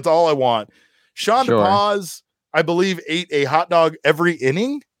dogs. That's all I want. Sean DePaz, I believe, ate a hot dog every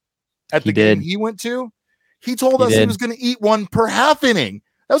inning at the game he went to. He told us he was going to eat one per half inning.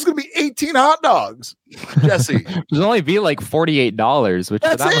 That was going to be 18 hot dogs, Jesse. It would only be like $48, which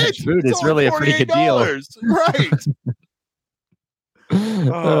for that much food is really a pretty good deal. Right.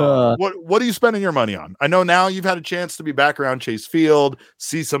 What are you spending your money on? I know now you've had a chance to be back around Chase Field,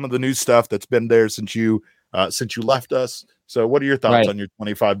 see some of the new stuff that's been there since you left us. So what are your thoughts on your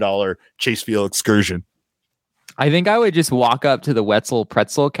 $25 Chase Field excursion? I think I would just walk up to the Wetzel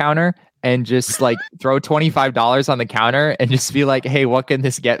pretzel counter and just like throw $25 on the counter and just be like, hey, what can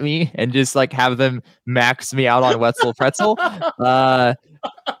this get me? And just like have them max me out on Wetzel pretzel.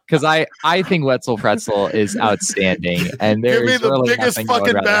 Because I think Wetzel pretzel is outstanding. And give me the biggest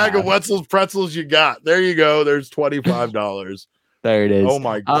fucking bag of Wetzel's pretzels you got. There you go. There's $25. There it is. Oh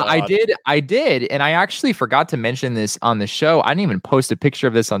my God. I did. And I actually forgot to mention this on the show. I didn't even post a picture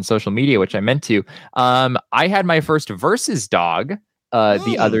of this on social media, which I meant to. I had my first versus dog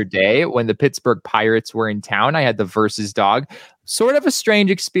the other day when the Pittsburgh Pirates were in town. I had the versus dog. Sort of a strange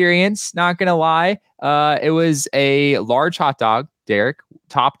experience, not going to lie. It was a large hot dog, Derek,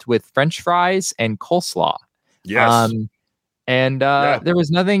 topped with French fries and coleslaw. Yes. There was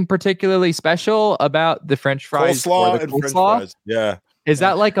nothing particularly special about the French fries or the coleslaw. French fries. Yeah. Is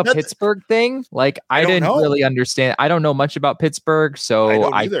that like a Pittsburgh thing? Like, I didn't really understand. I don't know much about Pittsburgh,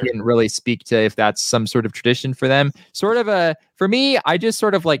 so I didn't really speak to if that's some sort of tradition for them. For me, I just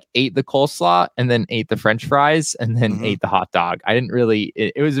sort of like ate the coleslaw and then ate the French fries and then ate the hot dog. I didn't really,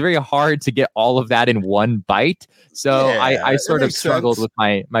 it was very hard to get all of that in one bite. So I sort of struggled with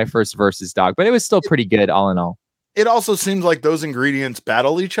my first versus dog, but it was still pretty good all in all. It also seems like those ingredients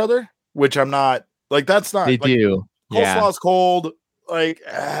battle each other, which I'm not like, that's not. They do. Coleslaw's cold. like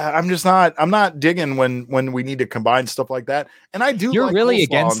I'm not digging when we need to combine stuff like that. And I do. You're like really coleslaw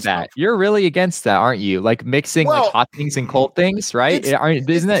against and that. stuff. You're really against that, aren't you? Like mixing like Well, hot things and cold things, right?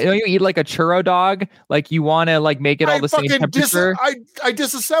 Isn't that, don't you eat like a churro dog? Like you want to like make it all the same temperature? I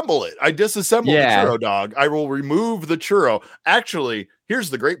disassemble it. I disassemble the Yeah. churro dog. I will remove the churro. Actually, here's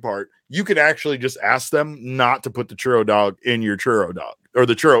the great part. You can actually just ask them not to put the churro dog in your churro dog or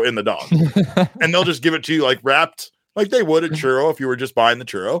the churro in the dog. And they'll just give it to you like wrapped like they would a churro if you were just buying the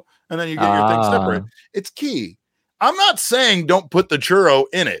churro, and then you get your thing separate. It's key. I'm not saying don't put the churro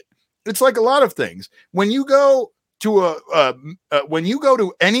in it. It's like a lot of things. When you go to when you go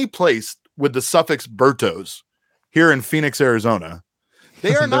to any place with the suffix Bertos here in Phoenix, Arizona,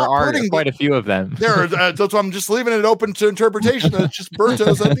 they are not putting quite a few of them. That's why I'm just leaving it open to interpretation. It's just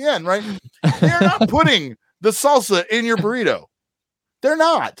Bertos at the end, right? They are not putting the salsa in your burrito. They're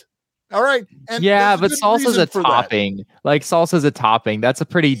not. All right. And yeah, but salsa's a topping. That. Like salsa's a topping. That's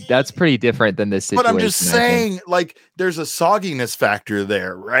pretty different than this situation. But I'm just saying, like, there's a sogginess factor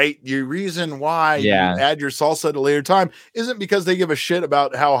there, right? The reason why you add your salsa at a later time isn't because they give a shit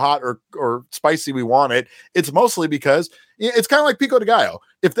about how hot or spicy we want it. It's mostly because it's kind of like pico de gallo.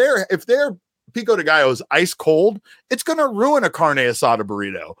 If their pico de gallo is ice cold, it's gonna ruin a carne asada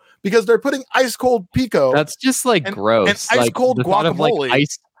burrito because they're putting ice cold pico. That's just like gross. And ice cold guacamole. Like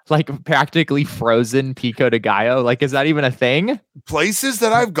ice, like practically frozen pico de gallo. Like, is that even a thing? Places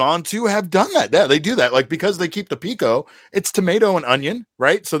that I've gone to have done that. Yeah, they do that. Like, because they keep the pico, it's tomato and onion,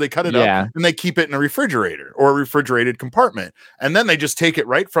 right? So they cut it up and they keep it in a refrigerator or a refrigerated compartment. And then they just take it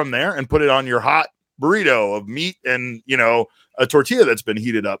right from there and put it on your hot burrito of meat and, a tortilla that's been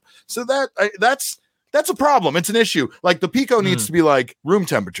heated up. So that's a problem. It's an issue. Like the pico needs to be like room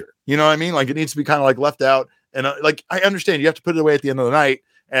temperature. You know what I mean? Like it needs to be kind of like left out. And like, I understand you have to put it away at the end of the night.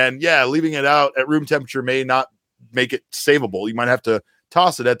 And yeah, leaving it out at room temperature may not make it savable. You might have to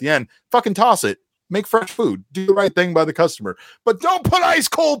toss it at the end. Fucking toss it. Make fresh food. Do the right thing by the customer. But don't put ice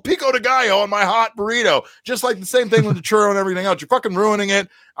cold pico de gallo on my hot burrito. Just like the same thing with the churro and everything else. You're fucking ruining it.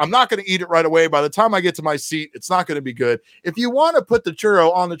 I'm not going to eat it right away. By the time I get to my seat, it's not going to be good. If you want to put the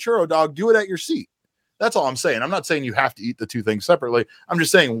churro on the churro dog, do it at your seat. That's all I'm saying. I'm not saying you have to eat the two things separately. I'm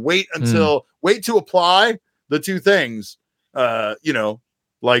just saying wait to apply the two things,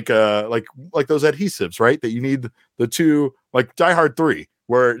 like those adhesives, right? That you need the two, like Die Hard 3,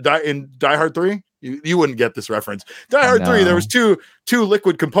 where in Die Hard 3, you wouldn't get this reference. Die Hard 3, there was two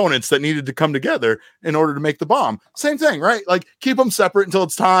liquid components that needed to come together in order to make the bomb. Same thing, right? Like keep them separate until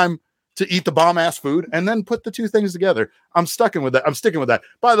it's time to eat the bomb ass food and then put the two things together. I'm sticking with that.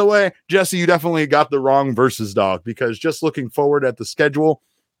 By the way, Jesse, you definitely got the wrong versus dog, because just looking forward at the schedule,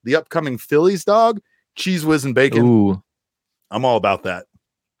 the upcoming Phillies dog, cheese whiz and bacon. Ooh. I'm all about that.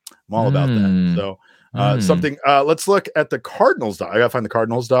 So something, let's look at the Cardinals dog. I gotta find the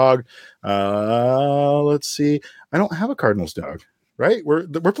Cardinals dog. Let's see. I don't have a Cardinals dog, right? We're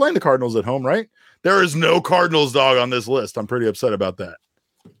playing the Cardinals at home, right? There is no Cardinals dog on this list. I'm pretty upset about that.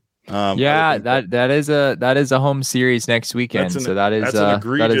 That is a home series next weekend. That is a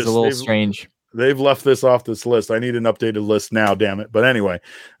little strange. They've left this off this list. I need an updated list now, damn it. But anyway,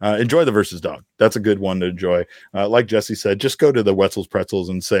 enjoy the versus dog. That's a good one to enjoy. Like Jesse said, just go to the Wetzel's Pretzels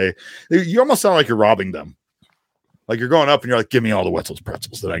and say, you almost sound like you're robbing them. Like you're going up and you're like, give me all the Wetzel's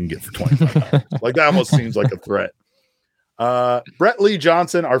Pretzels that I can get for $25. Like that almost seems like a threat. Brett Lee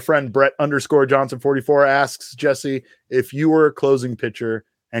Johnson, our friend Brett _Johnson 44 asks Jesse, if you were a closing pitcher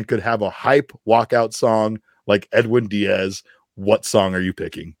and could have a hype walkout song like Edwin Diaz, what song are you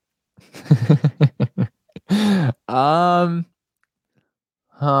picking?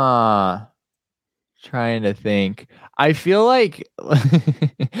 Trying to think. I feel like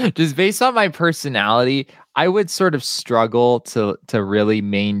just based on my personality, I would sort of struggle to really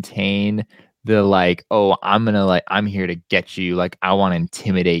maintain the like, oh, I'm here to get you, like I want to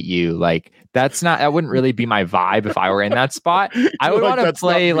intimidate you. Like that wouldn't really be my vibe if I were in that spot. I would want to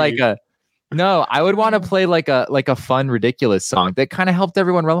play like I would want to play like a fun, ridiculous song that kind of helped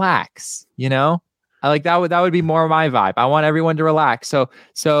everyone relax, you know? I like that would be more my vibe. I want everyone to relax. So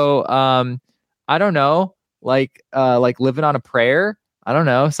I don't know, like Living on a Prayer. I don't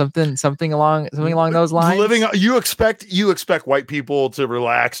know, something along those lines. You expect white people to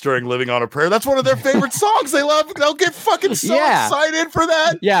relax during Living on a Prayer. That's one of their favorite songs. They love. They'll get fucking so excited for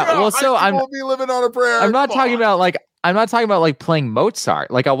that. Yeah. Well, so I'm be living on a prayer. I'm not talking about like playing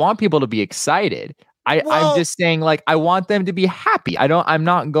Mozart. Like I want people to be excited. I'm just saying like I want them to be happy. I'm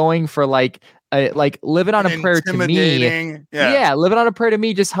not going for like Living on a Prayer to me. Yeah. Living on a Prayer to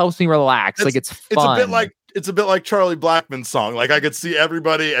me just helps me relax. It's fun. It's a bit like Charlie Blackman's song. Like I could see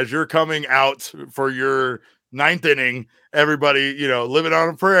everybody as you're coming out for your ninth inning, everybody, living on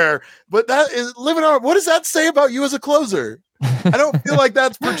a prayer. But that is living on. What does that say about you as a closer? I don't feel like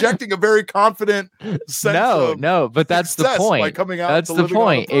that's projecting a very confident sense of no, but that's the point. By coming out that's to the living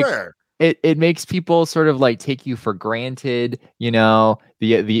point. on a prayer. It makes people sort of like take you for granted.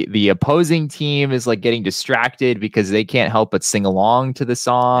 The opposing team is like getting distracted because they can't help but sing along to the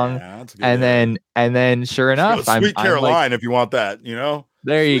song. Yeah, that's a good and then sure enough, Sweet Caroline, I'm like, if you want that,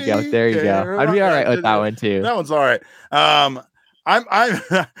 There you go. I'd be all right with that one too. That one's all right.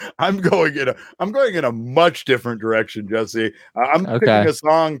 I'm going in a much different direction, Jesse. I'm picking a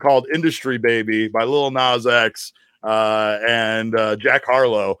song called "Industry Baby" by Lil Nas X and Jack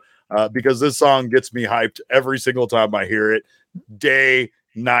Harlow because this song gets me hyped every single time I hear it. Day,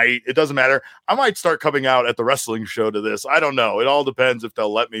 night, it doesn't matter. I might start coming out at the wrestling show to this. I don't know. It all depends if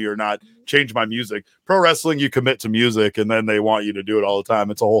they'll let me or not change my music. Pro wrestling, you commit to music and then they want you to do it all the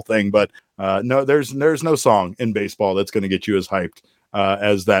time. It's a whole thing. But no, there's no song in baseball that's going to get you as hyped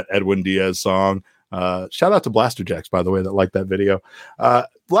as that Edwin Diaz song. Shout out to Blaster Jacks, by the way, that liked that video.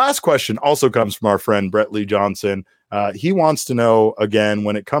 Last question also comes from our friend Brett Lee Johnson. He wants to know, again,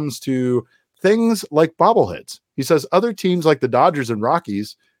 when it comes to things like bobbleheads. He says other teams like the Dodgers and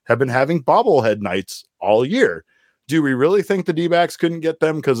Rockies have been having bobblehead nights all year. Do we really think the D-backs couldn't get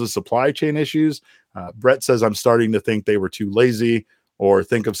them because of supply chain issues? Brett says, I'm starting to think they were too lazy or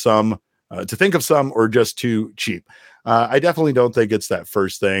think of some or just too cheap. I definitely don't think it's that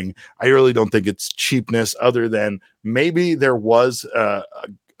first thing. I really don't think it's cheapness other than maybe there was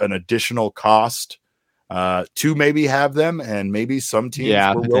an additional cost to maybe have them. And maybe some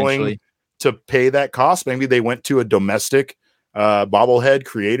teams were willing to pay that cost. Maybe they went to a domestic bobblehead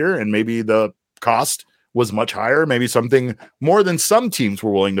creator and maybe the cost was much higher. Maybe something more than some teams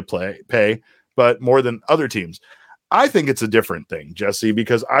were willing to pay, but more than other teams. I think it's a different thing, Jesse,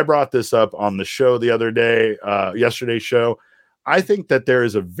 because I brought this up on the show the other day, yesterday's show. I think that there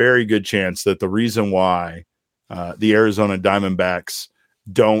is a very good chance that the reason why the Arizona Diamondbacks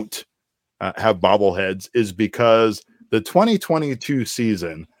don't have bobbleheads is because the 2022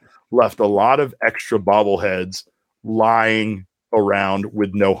 season left a lot of extra bobbleheads lying around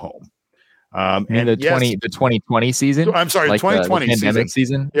with no home. And the 2020 season? I'm sorry, like 2020 the pandemic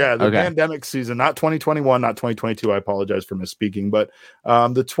season? Yeah, the pandemic season, not 2021, not 2022. I apologize for misspeaking, but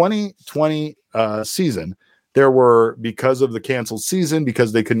the 2020 season, there were, because of the canceled season,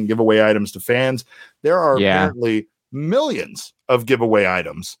 because they couldn't give away items to fans, there are apparently millions of giveaway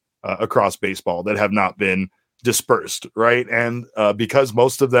items across baseball that have not been dispersed, right? And because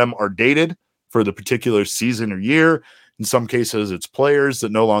most of them are dated for the particular season or year, in some cases it's players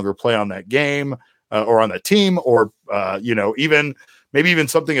that no longer play on that game or on that team, or even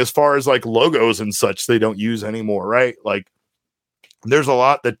something as far as like logos and such they don't use anymore, right? Like there's a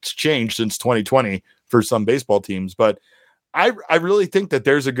lot that's changed since 2020 for some baseball teams, but I really think that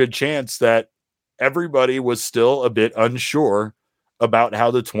there's a good chance that everybody was still a bit unsure about how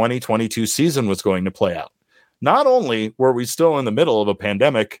the 2022 season was going to play out. Not only were we still in the middle of a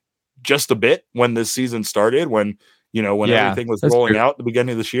pandemic just a bit when this season started, when everything was rolling out at the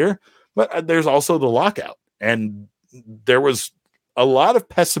beginning of this year, but there's also the lockout. And there was a lot of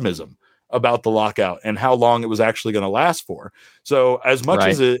pessimism about the lockout and how long it was actually going to last for. So as much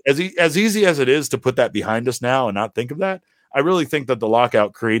as easy as it is to put that behind us now and not think of that, I really think that the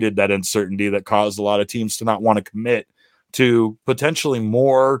lockout created that uncertainty that caused a lot of teams to not want to commit to potentially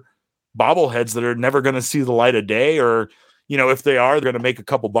more bobbleheads that are never going to see the light of day, or if they are, they're going to make a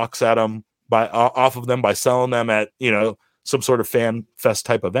couple bucks at them off of them by selling them at some sort of fan fest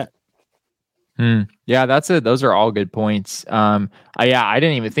type event. Yeah, those are all good points. I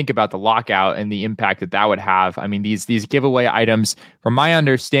didn't even think about the lockout and the impact that would have. I mean, these giveaway items, from my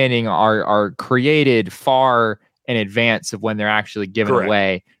understanding, are created far in advance of when they're actually given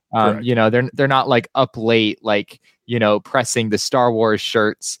away. They're not like up late, like pressing the Star Wars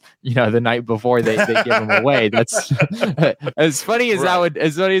shirts, the night before they give them away. That's as funny as that would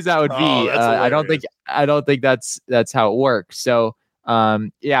be. I don't think that's how it works. So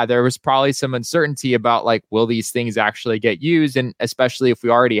there was probably some uncertainty about like, will these things actually get used? And especially if we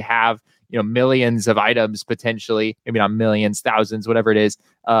already have, millions of items, potentially, maybe not millions, thousands, whatever it is,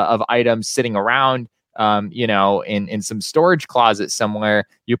 of items sitting around, in some storage closet somewhere,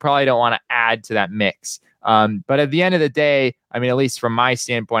 you probably don't want to add to that mix. But at the end of the day, I mean, at least from my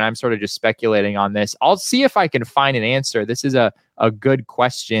standpoint, I'm sort of just speculating on this. I'll see if I can find an answer. This is a good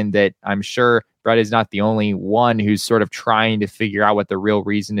question that I'm sure Brett is not the only one who's sort of trying to figure out what the real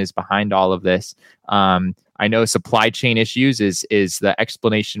reason is behind all of this. I know supply chain issues is the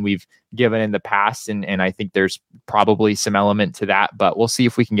explanation we've given in the past, and I think there's probably some element to that, but we'll see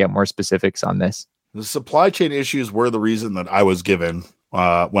if we can get more specifics on this. The supply chain issues were the reason that I was given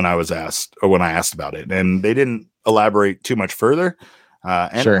when I asked about it, and they didn't elaborate too much further.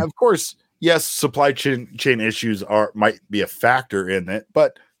 And Sure. of course, yes, supply chain issues might be a factor in it,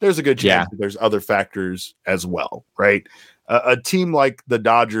 but there's a good chance that there's other factors as well, right? A team like the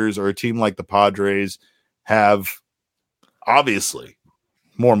Dodgers or a team like the Padres have obviously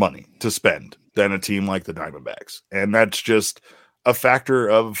more money to spend than a team like the Diamondbacks, and that's just a factor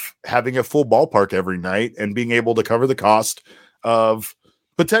of having a full ballpark every night and being able to cover the cost of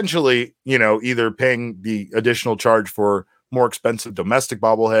potentially, either paying the additional charge for more expensive domestic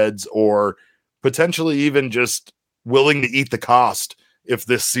bobbleheads or potentially even just willing to eat the cost if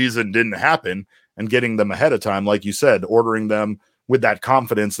this season didn't happen and getting them ahead of time. Like you said, ordering them with that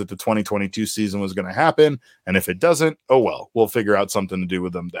confidence that the 2022 season was going to happen. And if it doesn't, oh, well, we'll figure out something to do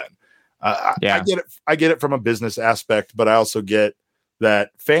with them then. I get it. I get it from a business aspect, but I also get that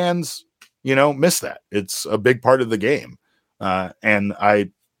fans, miss that. It's a big part of the game. And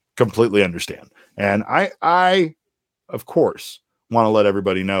I completely understand. And I of course, want to let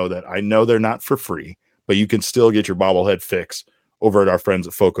everybody know that I know they're not for free, but you can still get your bobblehead fix over at our friends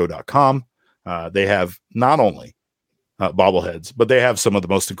at Foco.com. They have not only bobbleheads, but they have some of the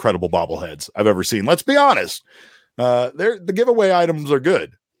most incredible bobbleheads I've ever seen. Let's be honest. The giveaway items are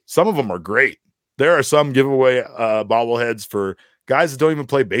good. Some of them are great. There are some giveaway bobbleheads for guys that don't even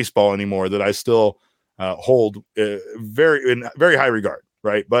play baseball anymore that I still hold in very high regard,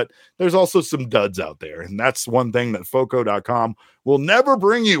 right? But there's also some duds out there, and that's one thing that Foco.com will never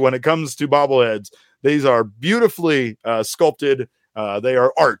bring you when it comes to bobbleheads. These are beautifully sculpted. They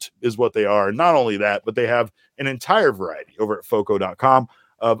are art is what they are. And not only that, but they have an entire variety over at Foco.com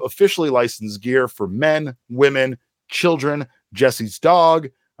of officially licensed gear for men, women, children, Jesse's dog,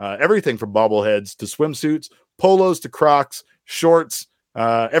 everything from bobbleheads to swimsuits, polos to Crocs, shorts,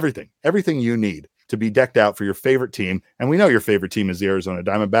 everything you need to be decked out for your favorite team. And we know your favorite team is the Arizona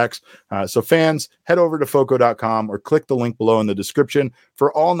Diamondbacks. So fans, head over to Foco.com or click the link below in the description.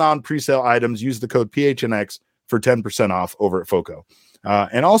 For all non-presale items, use the code PHNX for 10% off over at Foco.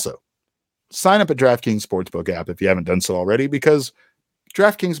 And also, sign up at DraftKings Sportsbook app if you haven't done so already, because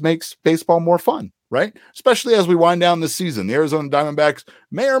DraftKings makes baseball more fun, right? Especially as we wind down this season. The Arizona Diamondbacks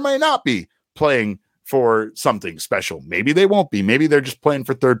may or may not be playing for something special. Maybe they won't be. Maybe they're just playing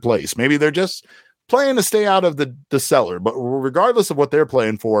for third place. Maybe they're just playing to stay out of the cellar. But regardless of what they're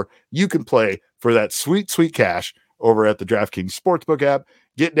playing for, you can play for that sweet, sweet cash over at the DraftKings Sportsbook app.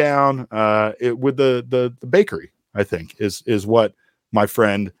 Get down with the bakery, I think, is what my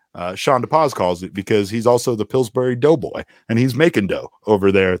friend Sean DePaz calls it, because he's also the Pillsbury Doughboy, and he's making dough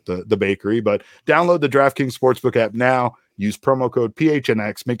over there at the bakery. But download the DraftKings Sportsbook app now. Use promo code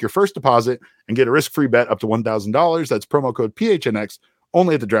PHNX. Make your first deposit and get a risk-free bet up to $1,000. That's promo code PHNX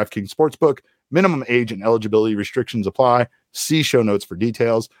only at the DraftKings Sportsbook. Minimum age and eligibility restrictions apply. See show notes for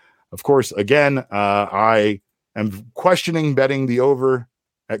details. Of course, again, I am questioning betting the over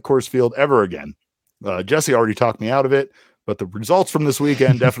at Coors Field ever again. Jesse already talked me out of it, but the results from this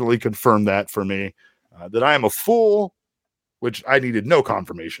weekend definitely confirmed that for me, that I am a fool, which I needed no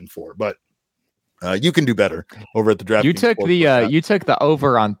confirmation for. But you can do better over at the DraftKings. You took the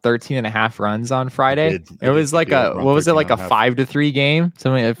over on 13.5 runs on Friday. It was like a 5-3 game,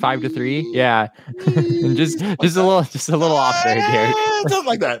 something like 5-3. Yeah, just a little off there, Derek. Something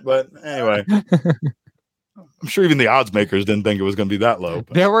like that. But anyway. I'm sure even the odds makers didn't think it was going to be that low.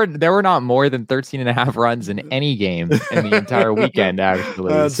 But. There were not more than 13.5 runs in any game in the entire weekend,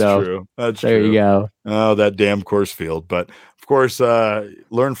 actually. That's true. That's there true. You go. Oh, that damn Coors Field. But of course,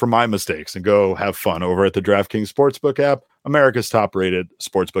 learn from my mistakes and go have fun over at the DraftKings Sportsbook app, America's top-rated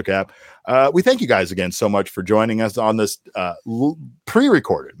sportsbook app. We thank you guys again so much for joining us on this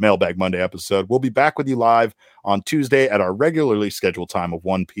pre-recorded Mailbag Monday episode. We'll be back with you live on Tuesday at our regularly scheduled time of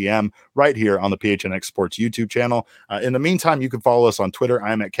 1 p.m. right here on the PHNX Sports YouTube channel. In the meantime, you can follow us on Twitter.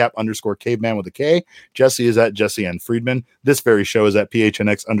 I am at Cap_Caveman with a K. Jesse is at Jesse N. Friedman. This very show is at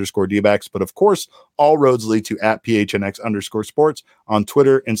PHNX_DBacks. But of course, all roads lead to at PHNX_sports on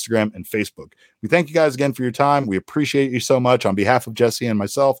Twitter, Instagram, and Facebook. We thank you guys again for your time. We appreciate you so much. On behalf of Jesse and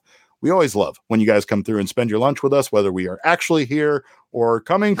myself, we always love when you guys come through and spend your lunch with us, whether we are actually here or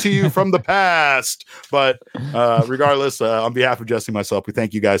coming to you from the past. But regardless, on behalf of Jesse and myself, we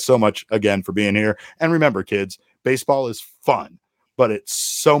thank you guys so much again for being here. And remember, kids, baseball is fun, but it's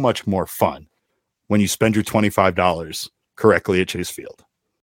so much more fun when you spend your $25 correctly at Chase Field.